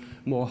of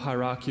more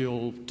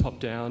hierarchical,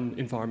 top-down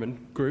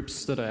environment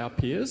groups that are our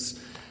peers.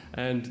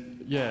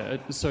 And yeah,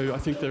 so I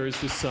think there is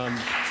this,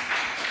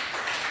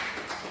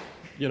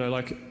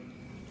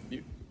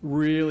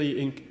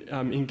 really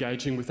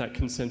engaging with that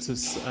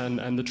consensus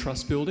and the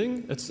trust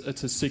building. It's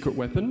a secret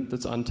weapon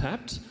that's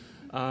untapped.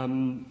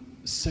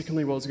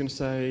 Secondly, what I was going to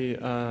say,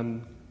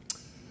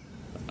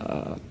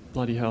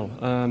 bloody hell.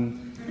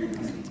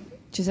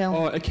 Giselle?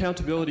 Oh,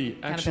 accountability.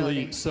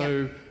 Actually,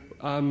 so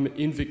yep.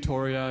 In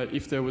Victoria,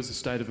 if there was a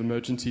state of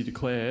emergency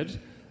declared,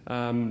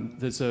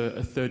 there's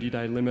a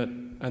 30-day limit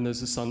and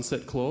there's a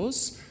sunset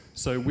clause.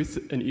 So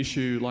with an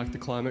issue like the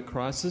climate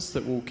crisis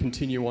that will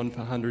continue on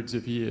for hundreds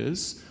of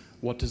years,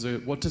 what does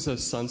a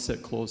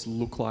sunset clause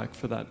look like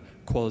for that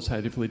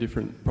qualitatively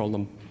different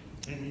problem?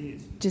 10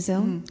 years.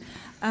 Giselle?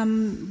 I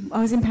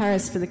was in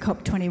Paris for the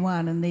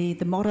COP21, and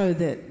the motto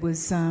that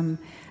was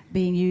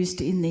being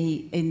used in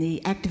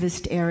the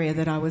activist area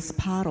that I was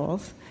part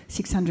of,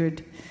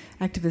 600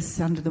 activists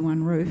under the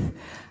one roof,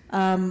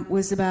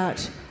 was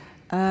about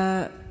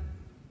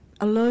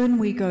alone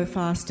we go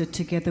faster,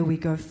 together we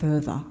go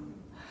further.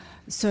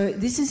 So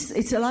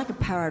it's like a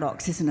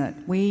paradox, isn't it?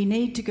 We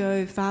need to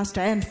go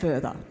faster and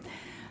further.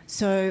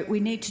 So we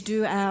need to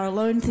do our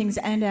alone things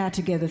and our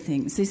together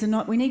things.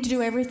 We need to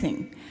do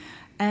everything.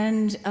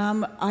 And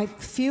I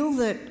feel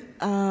that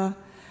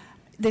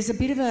there's a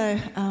bit of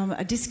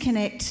a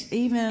disconnect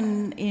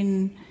even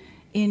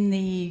in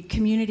the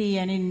community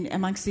and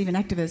amongst even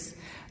activists,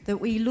 that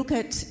we look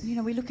at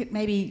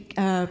maybe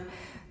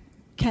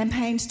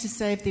campaigns to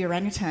save the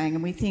orangutan,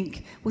 and we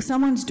think, well,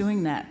 someone's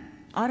doing that.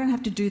 I don't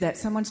have to do that.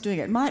 Someone's doing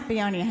it. It might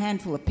be only a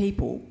handful of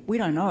people. We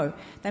don't know.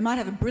 They might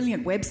have a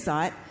brilliant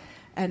website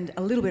and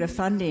a little bit of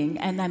funding,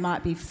 and they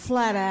might be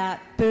flat out,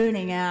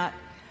 burning out.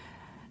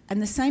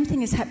 And the same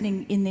thing is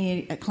happening in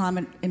the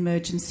climate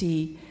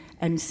emergency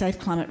and safe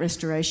climate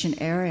restoration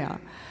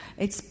area.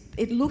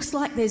 It looks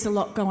like there's a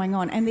lot going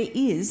on, and there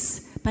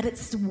is, but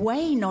it's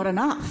way not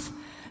enough.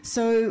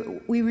 So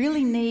we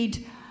really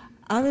need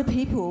other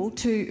people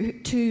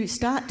to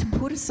start to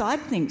put aside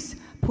things,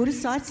 put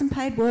aside some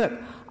paid work.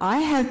 I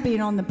have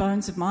been on the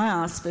bones of my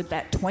ass for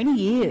about 20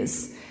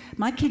 years.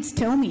 My kids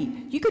tell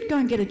me, you could go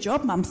and get a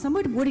job, Mum.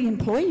 Somebody would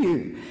employ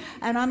you.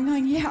 And I'm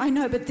going, yeah, I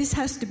know, but this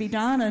has to be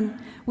done, and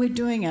we're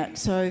doing it.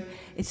 So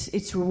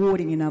it's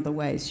rewarding in other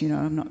ways,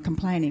 I'm not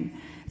complaining.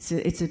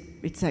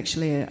 It's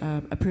actually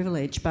a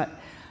privilege. But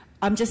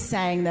I'm just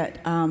saying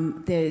that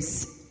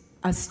there's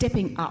a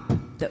stepping up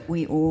that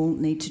we all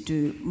need to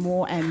do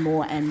more and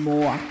more and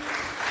more.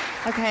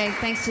 Okay,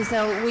 thanks,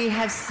 Giselle. We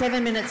have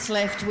 7 minutes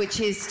left, which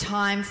is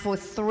time for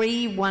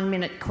 3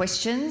 one-minute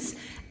questions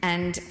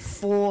and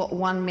 4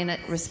 one-minute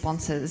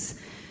responses.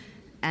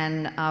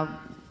 And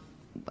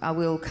I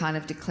will kind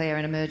of declare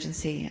an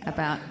emergency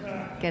about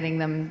getting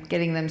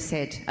them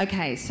said.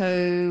 Okay,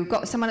 so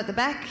got someone at the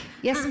back?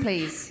 Yes,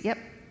 please. Yep.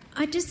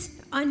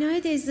 I know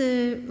there's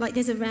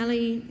a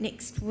rally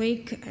next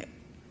week,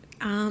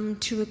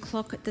 2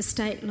 o'clock at the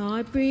State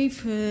Library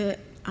for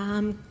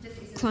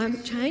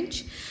climate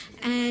change,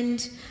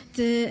 and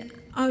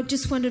I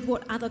just wondered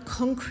what other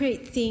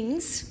concrete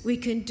things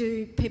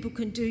people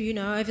can do,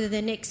 over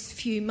the next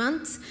few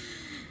months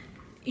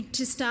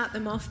to start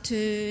them off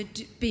to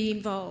be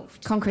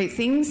involved. Concrete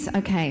things?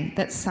 Okay,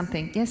 that's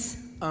something. Yes?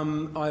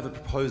 I have a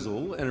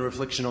proposal and a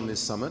reflection on this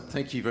summit.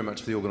 Thank you very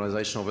much for the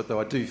organisation of it, though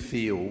I do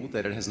feel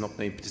that it has not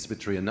been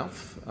participatory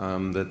enough,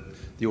 that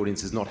the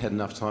audience has not had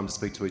enough time to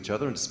speak to each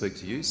other and to speak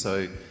to you.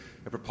 So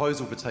a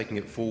proposal for taking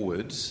it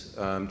forward,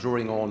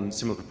 drawing on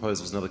similar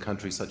proposals in other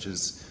countries such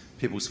as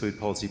people's food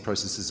policy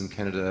processes in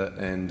Canada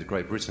and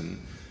Great Britain.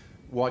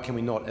 Why can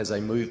we not, as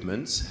a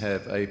movement,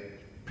 have a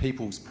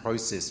people's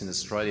process in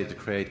Australia to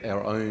create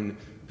our own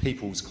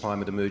people's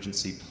climate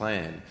emergency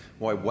plan?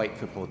 Why wait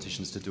for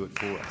politicians to do it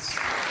for us?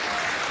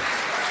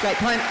 Great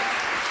point.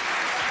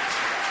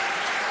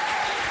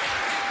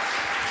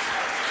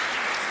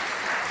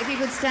 If you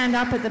could stand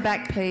up at the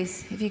back,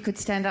 please. If you could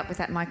stand up with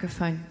that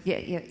microphone.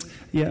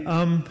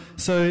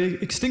 So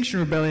Extinction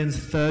Rebellion's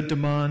third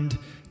demand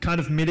kind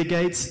of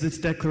mitigates this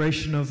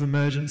declaration of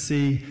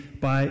emergency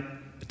by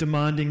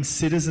demanding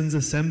citizens'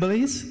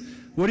 assemblies.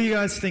 What do you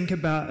guys think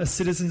about a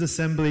citizens'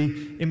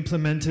 assembly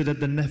implemented at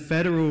the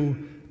federal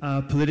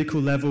political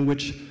level,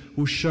 which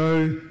will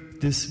show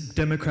this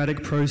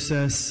democratic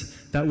process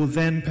that will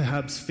then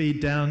perhaps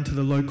feed down to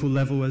the local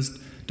level as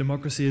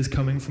democracy is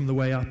coming from the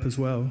way up as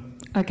well?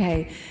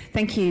 Okay,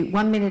 thank you.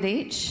 1 minute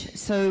each.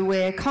 So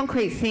we're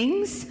concrete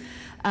things,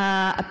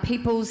 a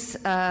people's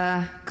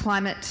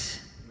climate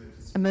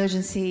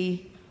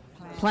emergency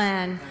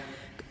plan,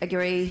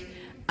 agree,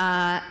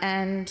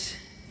 and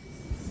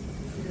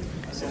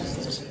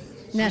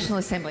National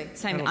Assembly,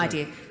 same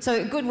idea.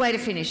 So good way to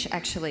finish,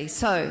 actually.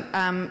 So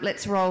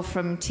let's roll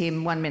from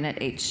Tim, 1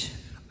 minute each.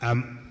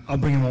 I'll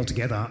bring them all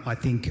together. I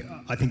think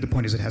the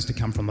point is it has to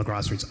come from the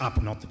grassroots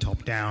up, not the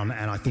top down.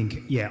 And I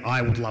think,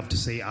 I would love to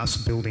see us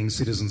building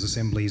citizens'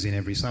 assemblies in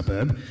every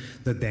suburb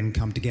that then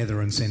come together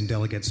and send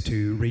delegates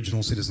to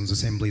regional citizens'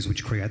 assemblies,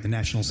 which create the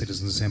National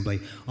Citizens' Assembly.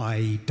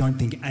 I don't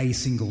think a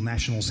single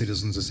National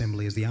Citizens'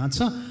 Assembly is the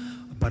answer,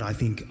 but I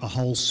think a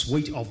whole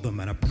suite of them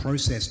and a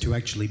process to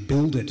actually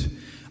build it,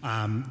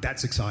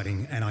 that's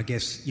exciting. And I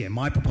guess,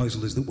 my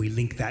proposal is that we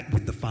link that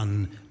with the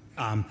fun.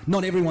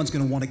 Not everyone's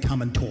going to want to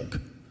come and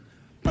talk,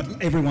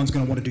 but everyone's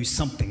going to want to do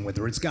something,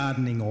 whether it's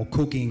gardening or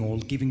cooking or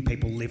giving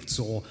people lifts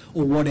or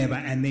whatever,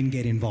 and then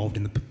get involved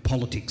in the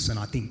politics. And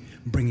I think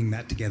bringing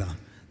that together,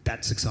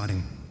 that's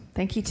exciting.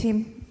 Thank you,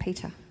 Tim.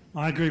 Peter.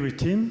 I agree with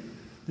Tim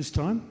this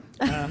time.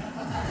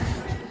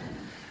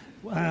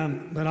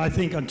 But I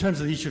think in terms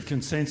of the issue of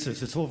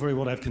consensus, it's all very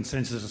well to have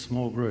consensus as a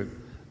small group,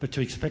 but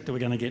to expect that we're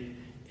going to get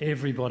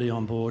everybody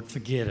on board,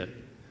 forget it.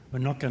 We're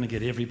not going to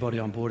get everybody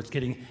on board. It's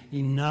getting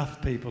enough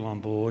people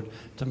on board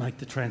to make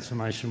the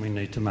transformation we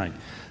need to make.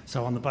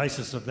 So on the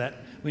basis of that,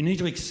 we need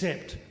to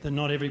accept that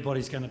not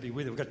everybody's going to be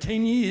with it. We've got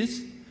 10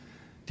 years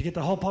to get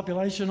the whole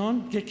population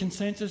on, get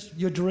consensus.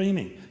 You're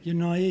dreaming. You're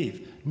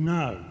naive.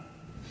 No.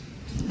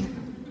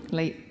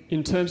 Lee.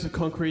 In terms of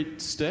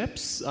concrete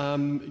steps,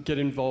 get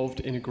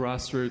involved in a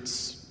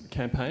grassroots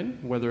campaign,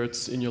 whether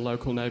it's in your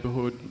local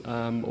neighbourhood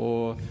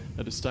or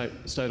at a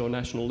state or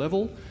national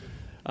level.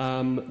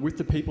 With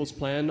the People's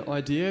Plan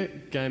idea,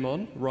 game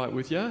on, right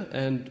with you,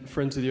 and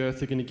Friends of the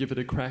Earth are going to give it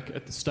a crack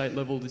at the state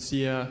level this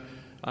year.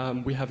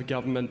 We have a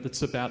government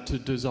that's about to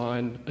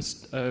design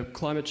a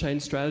climate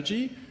change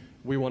strategy.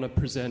 We want to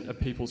present a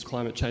People's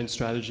Climate Change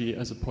Strategy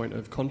as a point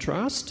of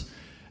contrast.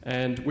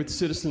 And with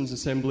citizens'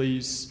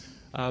 assemblies,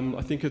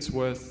 I think it's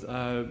worth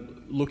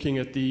looking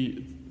at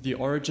the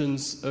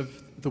origins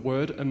of the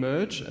word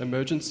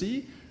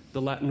emergency,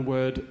 the Latin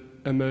word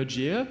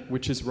emergere,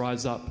 which is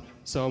rise up.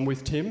 So I'm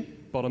with Tim.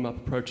 Bottom-up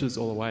approaches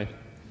all the way.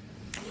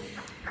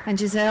 And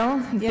Giselle,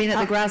 you've been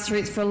at the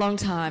grassroots for a long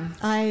time.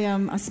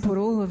 I support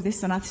all of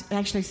this, and I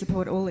actually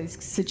support all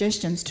these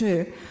suggestions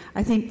too.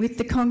 I think with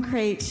the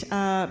concrete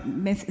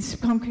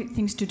concrete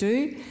things to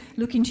do,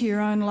 look into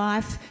your own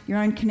life, your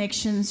own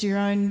connections, your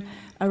own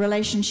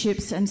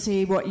relationships, and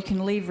see what you can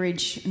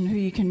leverage and who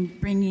you can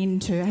bring in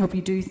to help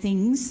you do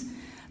things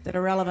that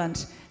are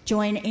relevant.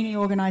 Join any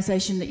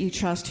organisation that you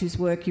trust, whose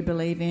work you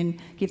believe in.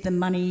 Give them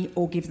money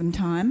or give them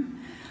time.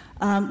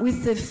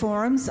 With the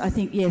forums, I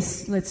think,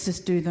 yes, let's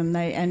just do them.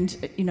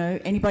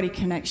 Anybody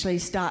can actually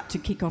start to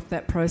kick off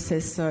that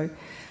process. So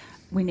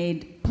we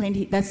need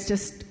plenty. That's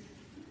just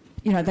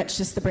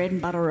the bread and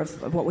butter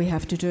of what we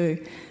have to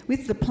do.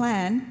 With the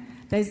plan,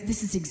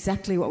 this is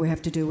exactly what we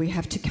have to do. We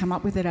have to come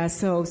up with it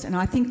ourselves. And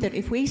I think that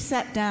if we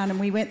sat down and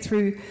we went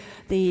through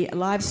the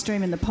live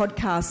stream and the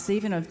podcasts,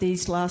 even of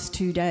these last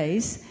 2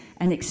 days,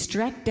 and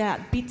extract out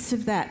bits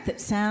of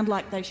that sound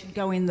like they should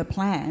go in the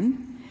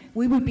plan,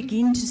 we would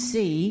begin to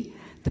see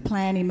the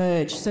plan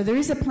emerge. So there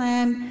is a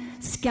plan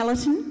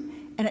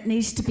skeleton, and it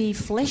needs to be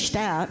fleshed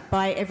out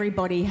by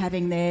everybody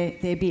having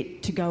their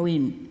bit to go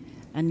in.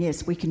 And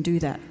yes, we can do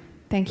that.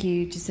 Thank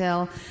you,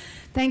 Giselle.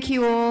 Thank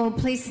you all.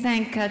 Please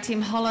thank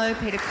Tim Hollow,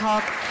 Peter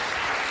Cock,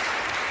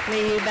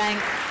 Lee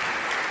Eubank,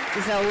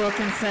 Giselle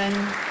Wilkinson.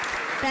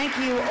 Thank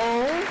you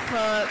all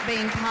for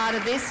being part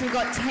of this. We've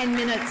got 10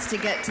 minutes to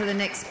get to the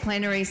next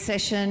plenary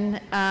session.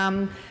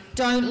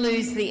 Don't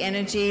lose the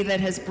energy that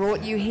has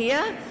brought you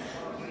here,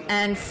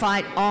 and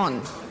fight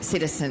on,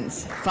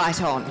 citizens.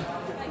 Fight on.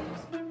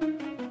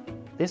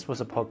 This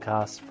was a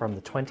podcast from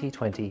the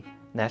 2020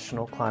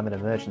 National Climate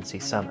Emergency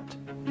Summit.